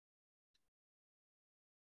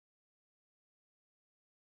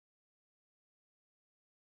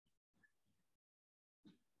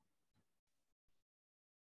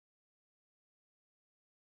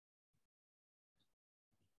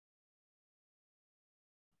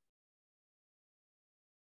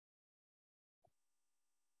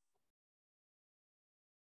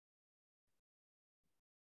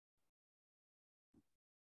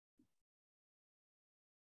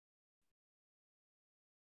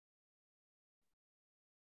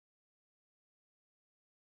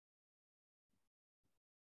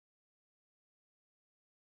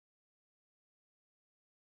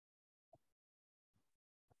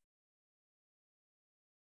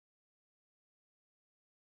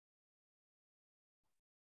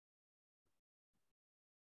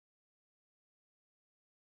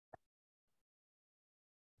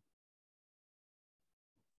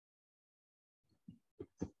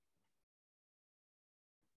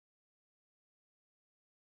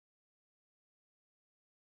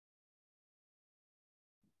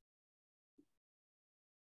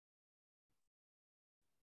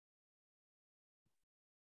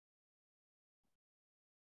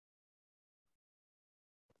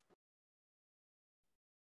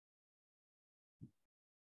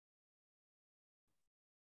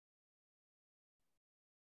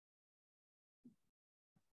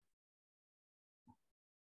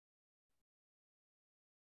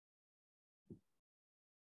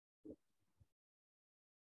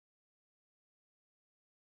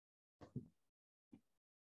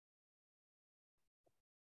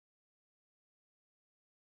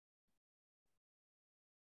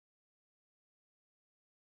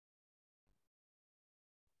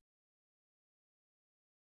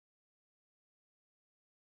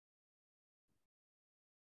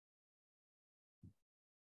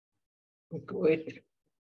 Okay, wait.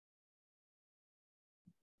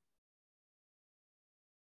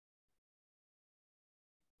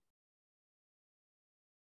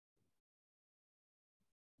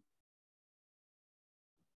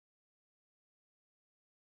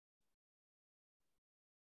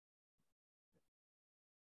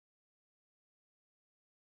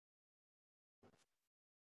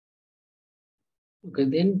 Okay,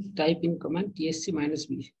 then type in command tsc minus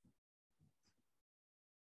b.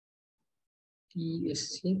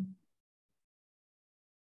 tsc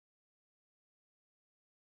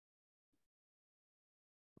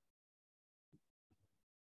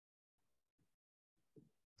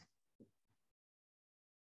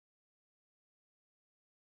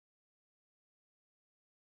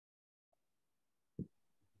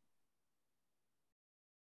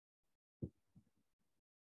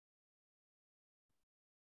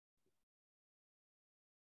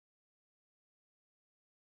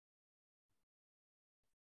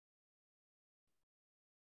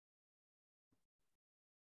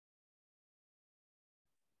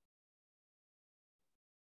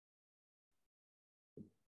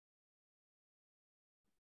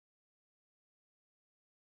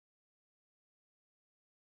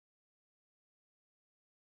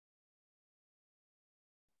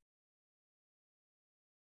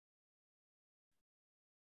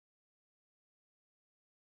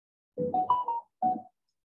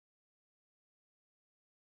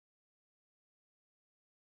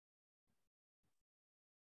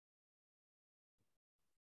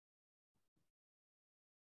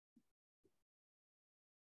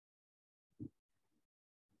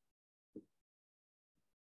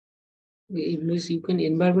you can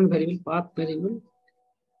environment variable, path variable,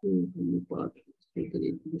 path.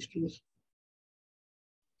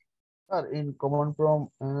 Sir, in command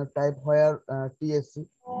prompt, type where tsc,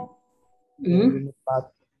 then we need path,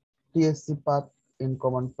 tsc path in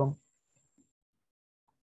command prompt.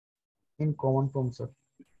 In command prompt, sir.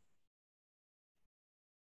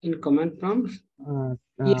 In command prompt,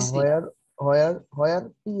 tsc. Where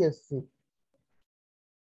tsc.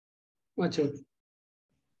 Watch out.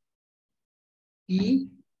 E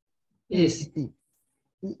S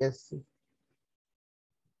tsc.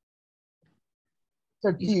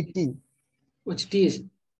 Sir, T. What's T is?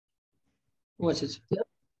 Watch it.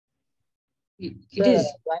 It Sir, is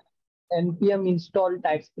npm install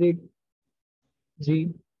TypeScript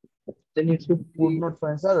G. Then it should Would be not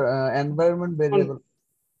find, sir. Environment variable.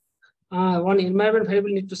 one environment variable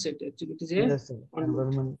need to set. Actually, it is a Yes, sir.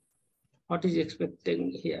 Environment. What is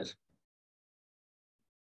expecting here?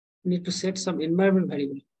 Need to set some environment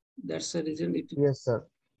variable. That's the reason it. Yes, sir.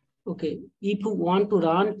 Okay. If you want to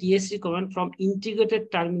run tsc command from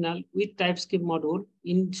integrated terminal with TypeScript module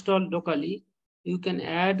installed locally, you can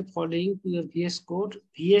add following to your VS Code,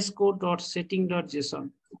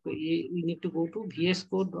 vscode.setting.json. Okay, we need to go to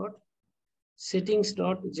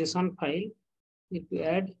vscode.settings.json file. If you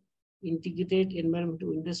add integrated environment to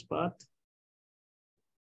Windows path.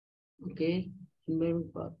 Okay,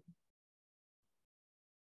 environment path.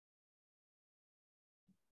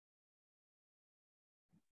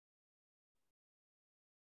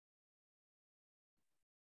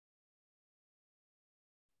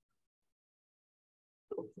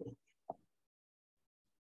 Okay.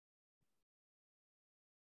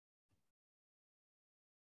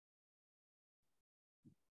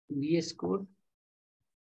 VS Code.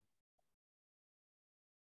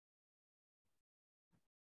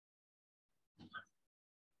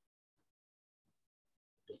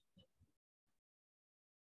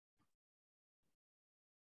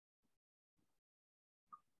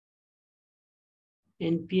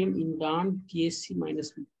 npm in run tsc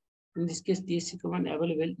minus b. In this case, tsc command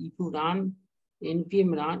available. If you run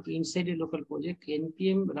npm run inside a local project,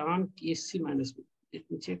 npm run tsc minus b. Let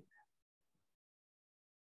me check.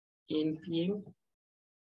 npm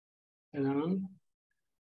run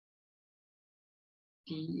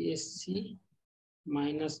tsc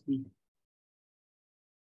minus b.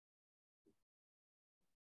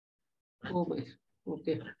 Oh my,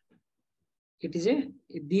 okay. It is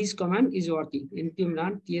this command is working. npm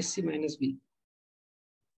run tsc minus b.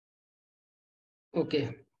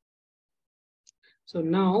 Okay. So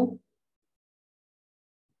now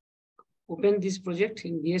open this project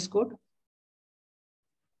in VS Code.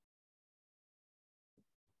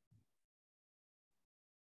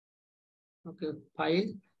 Okay,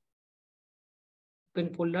 file,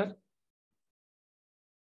 open folder,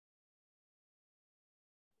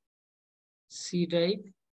 C drive,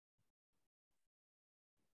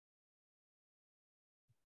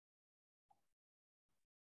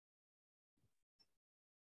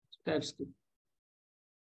 TypeScript.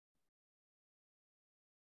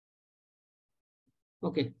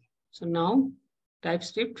 Okay, so now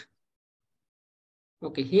TypeScript.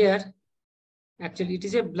 Okay, here actually it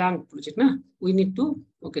is a blank project. Na? We need to,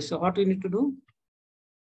 okay, so what we need to do?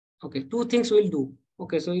 Okay, two things we'll do.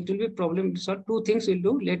 Okay, so it will be problem. So two things we'll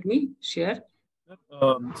do. Let me share.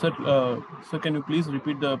 Sir, can you please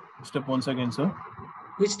repeat the step once again, sir?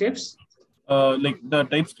 Which steps? Like the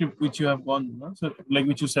TypeScript which you have gone, no? So like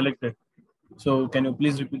which you selected. So can you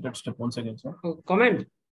please repeat that step once again, sir? Oh, comment.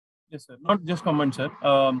 Yes, sir. Not just comment, sir.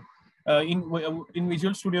 In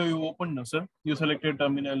Visual Studio you opened, no, sir. You selected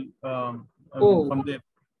terminal. From there.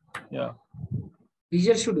 Yeah.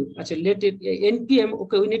 Visual Studio. Achha, let it npm.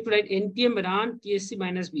 Okay, we need to write npm run tsc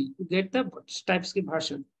minus b to get the TypeScript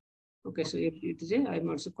version. Okay, so it is a. I'm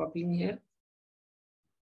also copying here.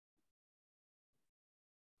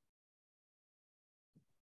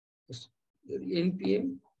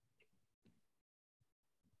 npm.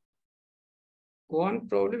 One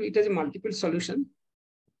problem. It has a multiple solution.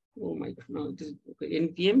 Oh my God! Now it is okay.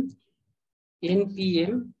 npm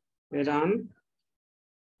run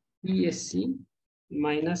tsc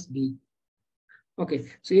minus b. Okay,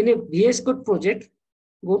 so in a VS Code project,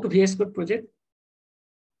 go to VS Code project.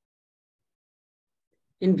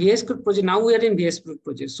 In VS Code project, now we are in VS Code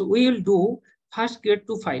project. So we will do first create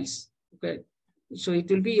two files. Okay, so it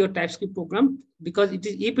will be your TypeScript program because it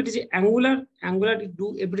is if it is Angular, Angular will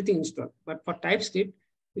do everything installed. But for TypeScript,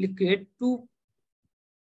 we'll create two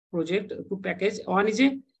project, two package. One is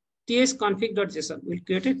a tsconfig.json. We'll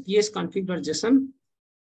create a tsconfig.json.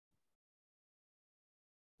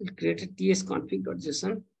 We'll create a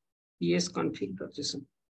tsconfig.json. tsconfig.json.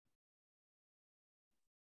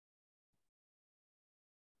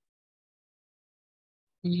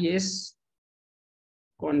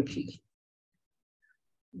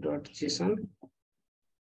 tsconfig.json.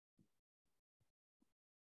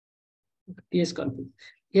 tsconfig.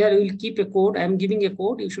 Here we will keep a code. I am giving a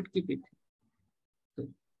code. You should keep it.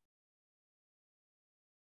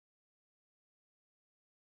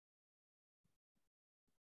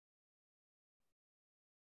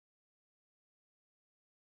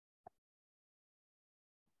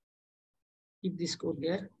 Keep this code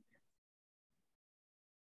here.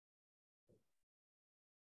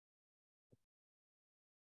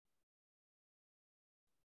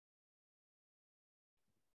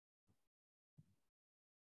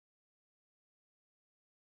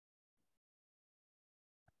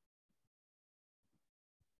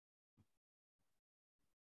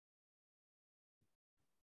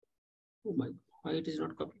 Oh my, why it is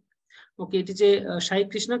not copied? Okay, it is a Shai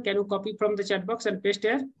Krishna. Can you copy from the chat box and paste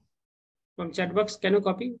here? From chat box, can you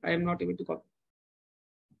copy? I am not able to copy.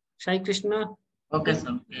 Shai Krishna. Okay,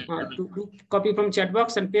 sir. To copy from chat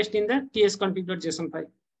box and paste in the tsconfig.json file.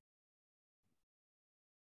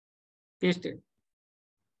 Paste it.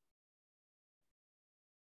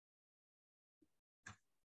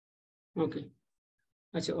 Okay.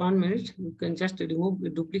 Achha, 1 minute. You can just remove the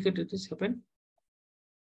duplicate. It is happen.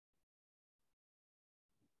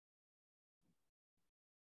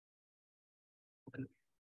 Okay.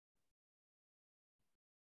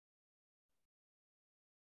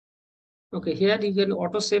 Okay, here you can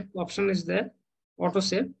auto save option is there. Auto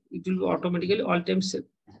save. It will automatically all time save.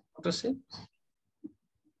 Auto save.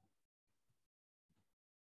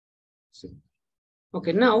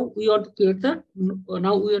 Okay, now we want to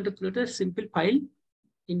create a simple file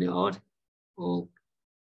in our. Oh.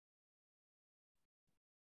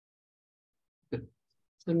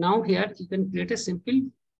 So now here you can create a simple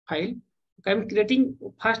file. Okay, I'm creating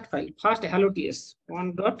first file, first hello ts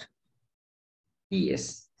 1.ts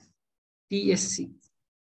tsc.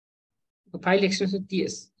 The file extension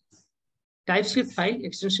ts. TypeScript file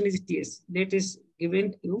extension is ts. That is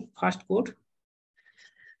given you first code.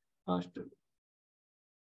 First.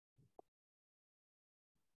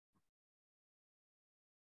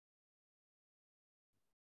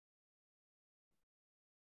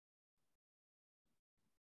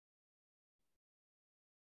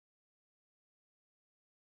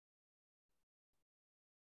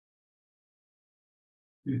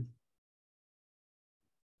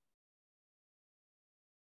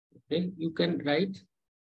 Okay, you can write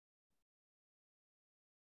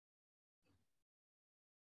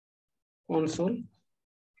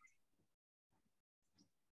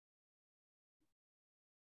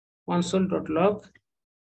console.log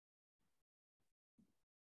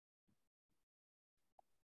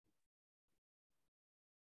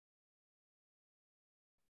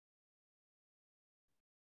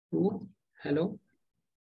to hello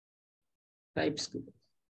TypeScript.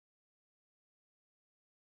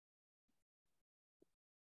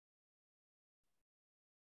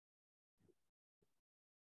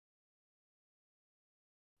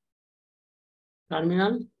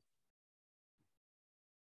 Terminal.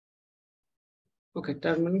 Okay,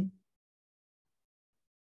 terminal.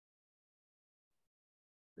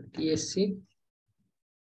 TSC.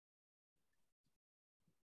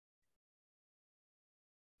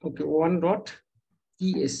 Okay,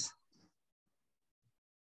 1.ts.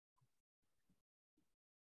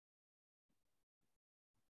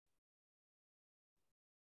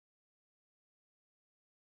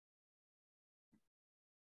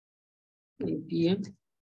 npm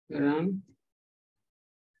run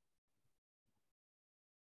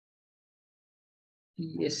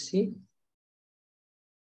tsc.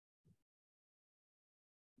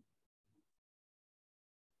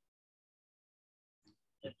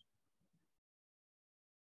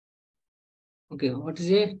 Okay, what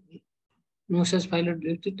is a no such file or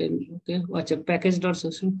directory? Okay, what's a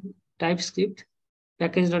package.json TypeScript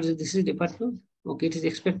package. This is department. Okay, it is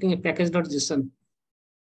expecting a package.json.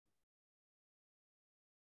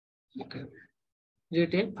 Okay,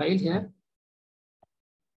 create a file here.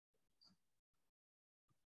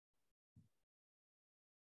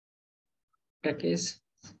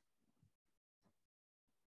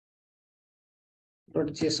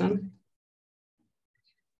 Package.json.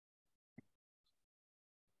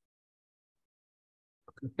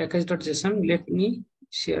 Package.json. Let me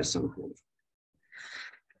share some code.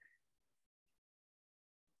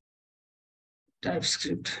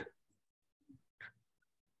 TypeScript.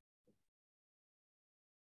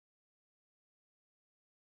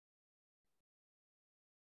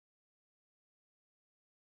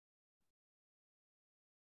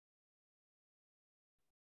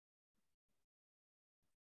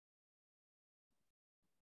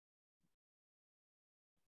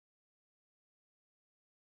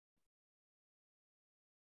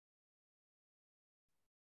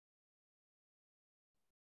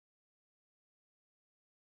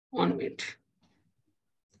 On it.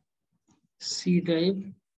 C drive.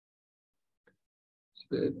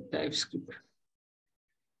 TypeScript.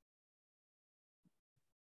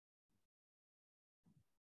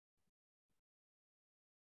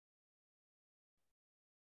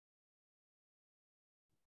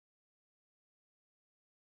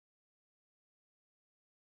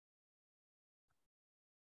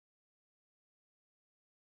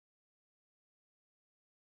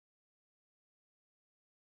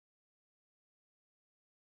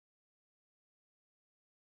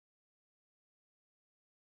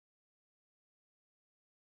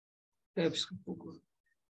 TypeScript program.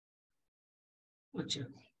 अच्छा,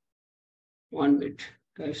 1 minute.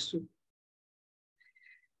 TypeScript.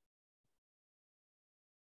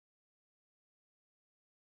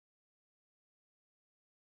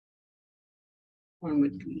 One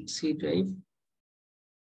minute. C drive.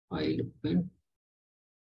 File open.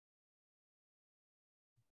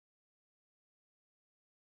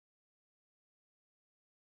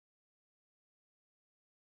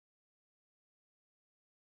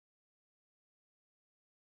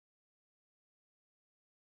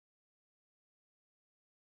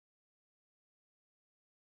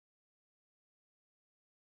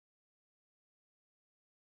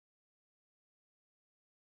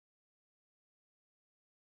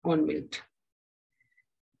 One minute.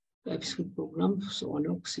 TypeScript program. So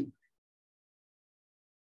unlock C.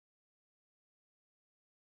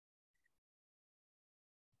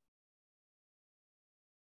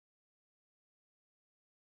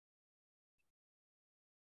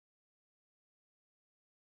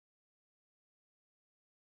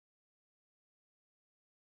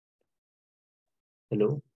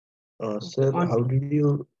 Hello, sir. How did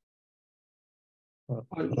you?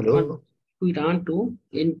 Hello. We run to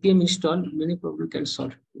npm install. Many problem can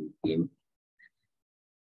solve. npm.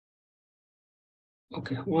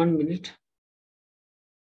 Okay, 1 minute.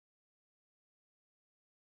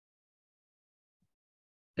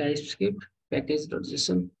 TypeScript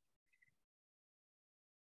package.json.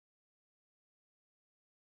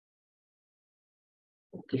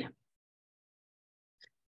 Okay.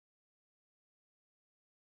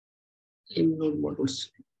 In node models.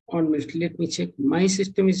 1 minute. Let me check. My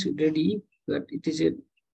system is ready, but it is a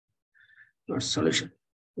not solution.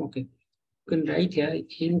 Okay. You can write here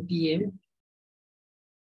npm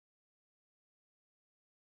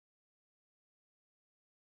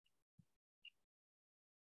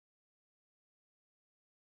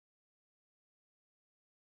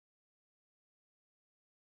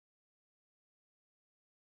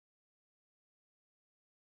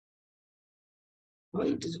why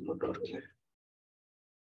it is not working.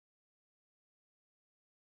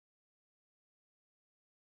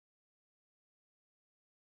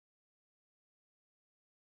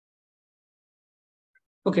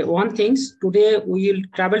 Okay, one things today we will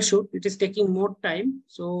troubleshoot. It is taking more time.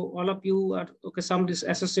 So all of you are okay. Some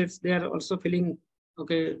associates, they are also feeling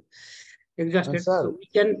okay, exhausted. So we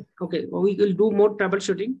can okay, we will do more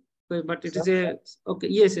troubleshooting. Okay, but it is a okay.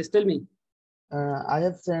 Yes, yes. Tell me. I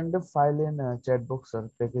have sent a file in chat box, sir,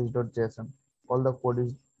 package.json. All the code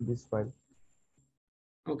is this file.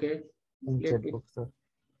 Okay. In chat box, sir.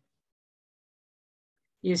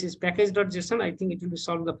 Yes, it's package.json. I think it will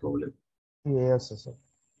solve the problem. Yes, sir.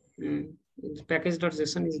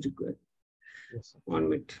 Package.json is required. Yes, sir. 1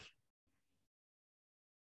 minute.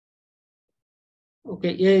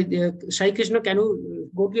 Okay, yeah, Sai Krishna, can you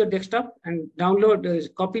go to your desktop and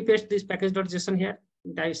download, copy paste this package.json here,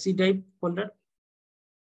 C drive folder.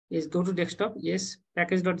 Yes, go to desktop. Yes,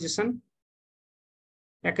 package.json.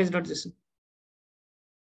 Package.json.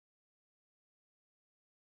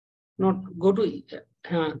 Not go to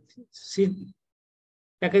C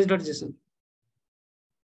package.json.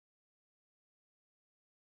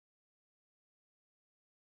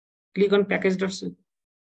 Click on package.json.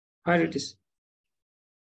 Where it is.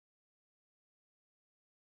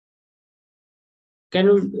 Can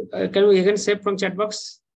you again save from chat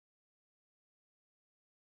box?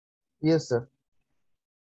 Yes, sir.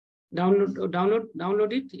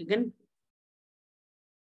 Download it again.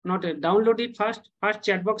 Not download it first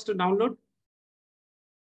chat box to download,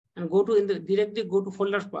 and go to directly go to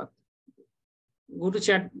folders path. Go to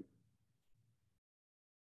chat.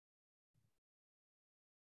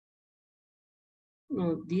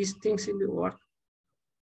 No, these things in the work.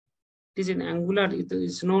 It is in Angular. It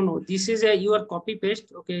is no. This is a your copy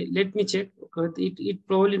paste. Okay, let me check. Okay, it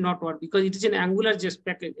probably not work because it is an Angular just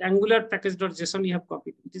package. Angular package.json you have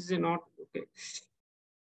copied. It is not okay.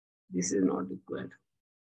 This is not required.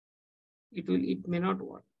 It may not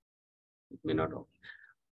work. It may not work.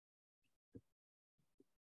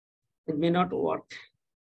 It may not work.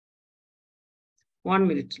 1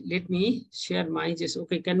 minute. Let me share my JS.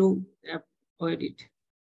 Okay, can you edit?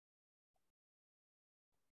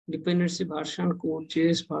 Dependency version, code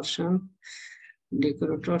JS version,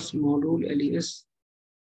 decorators, module, alias.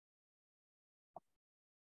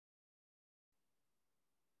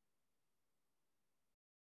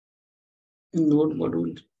 Node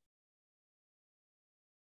module.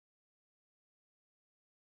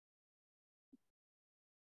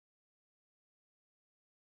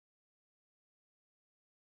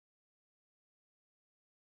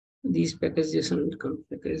 These packages will come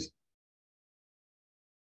package.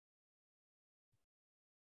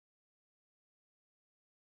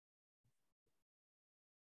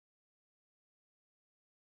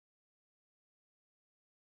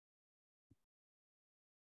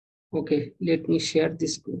 Okay, let me share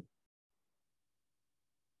this code.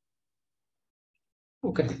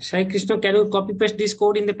 Okay, Sai Krishna, can you copy paste this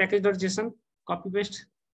code in the package.json? Copy paste.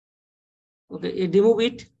 Okay, remove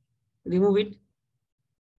it. Remove it.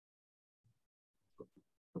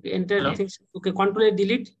 Okay, enter things. Okay, Control A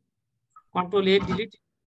delete. Control A delete.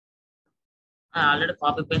 I already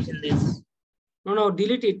copy paste in this. No,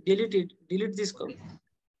 delete it. Delete it. Delete this code.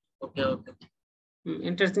 Okay.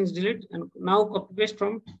 Enter things, delete, and now copy paste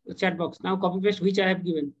from the chat box. Now copy paste which I have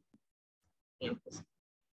given. Okay.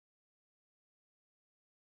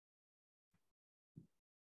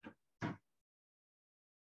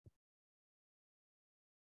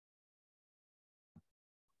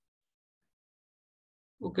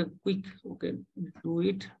 Okay, quick. Okay, do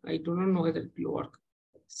it. I do not know whether it will work.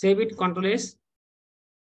 Save it. Control S.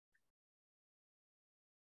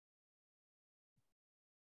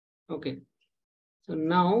 Okay. So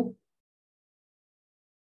now,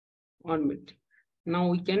 1 minute. Now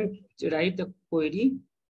we can write the query.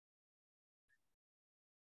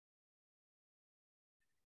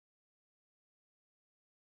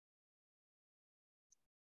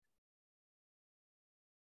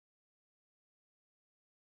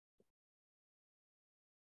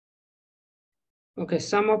 Okay,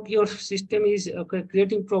 some of your system is okay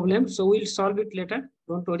creating problems, so we'll solve it later.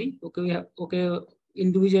 Don't worry. Okay, we have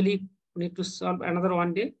individually we need to solve another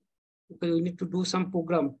one day. Okay, we need to do some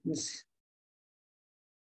program.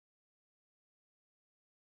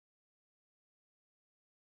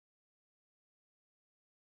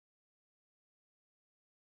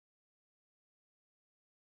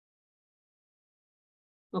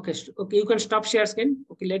 Okay, you can stop share screen.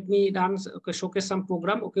 Okay, let me run. Okay, showcase some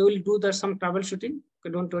program. Okay, we'll do some troubleshooting.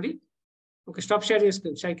 Okay, don't worry. Okay, stop share your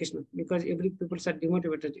screen, Sai Krishna, because every people are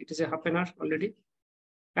demotivated. It is a half an hour already.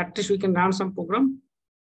 At least we can run some program.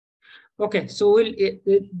 Okay, so we'll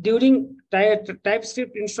during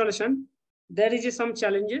TypeScript installation, there is some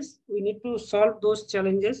challenges. We need to solve those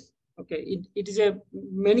challenges. Okay, it is a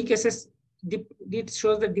many cases it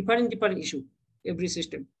shows the different issue every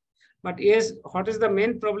system. But yes, what is the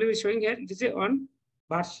main problem is showing here? It is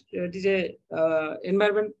a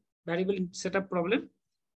environment variable setup problem.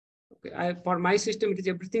 Okay, for my system, it is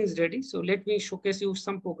everything is ready. So let me showcase you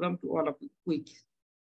some program to all of you quick.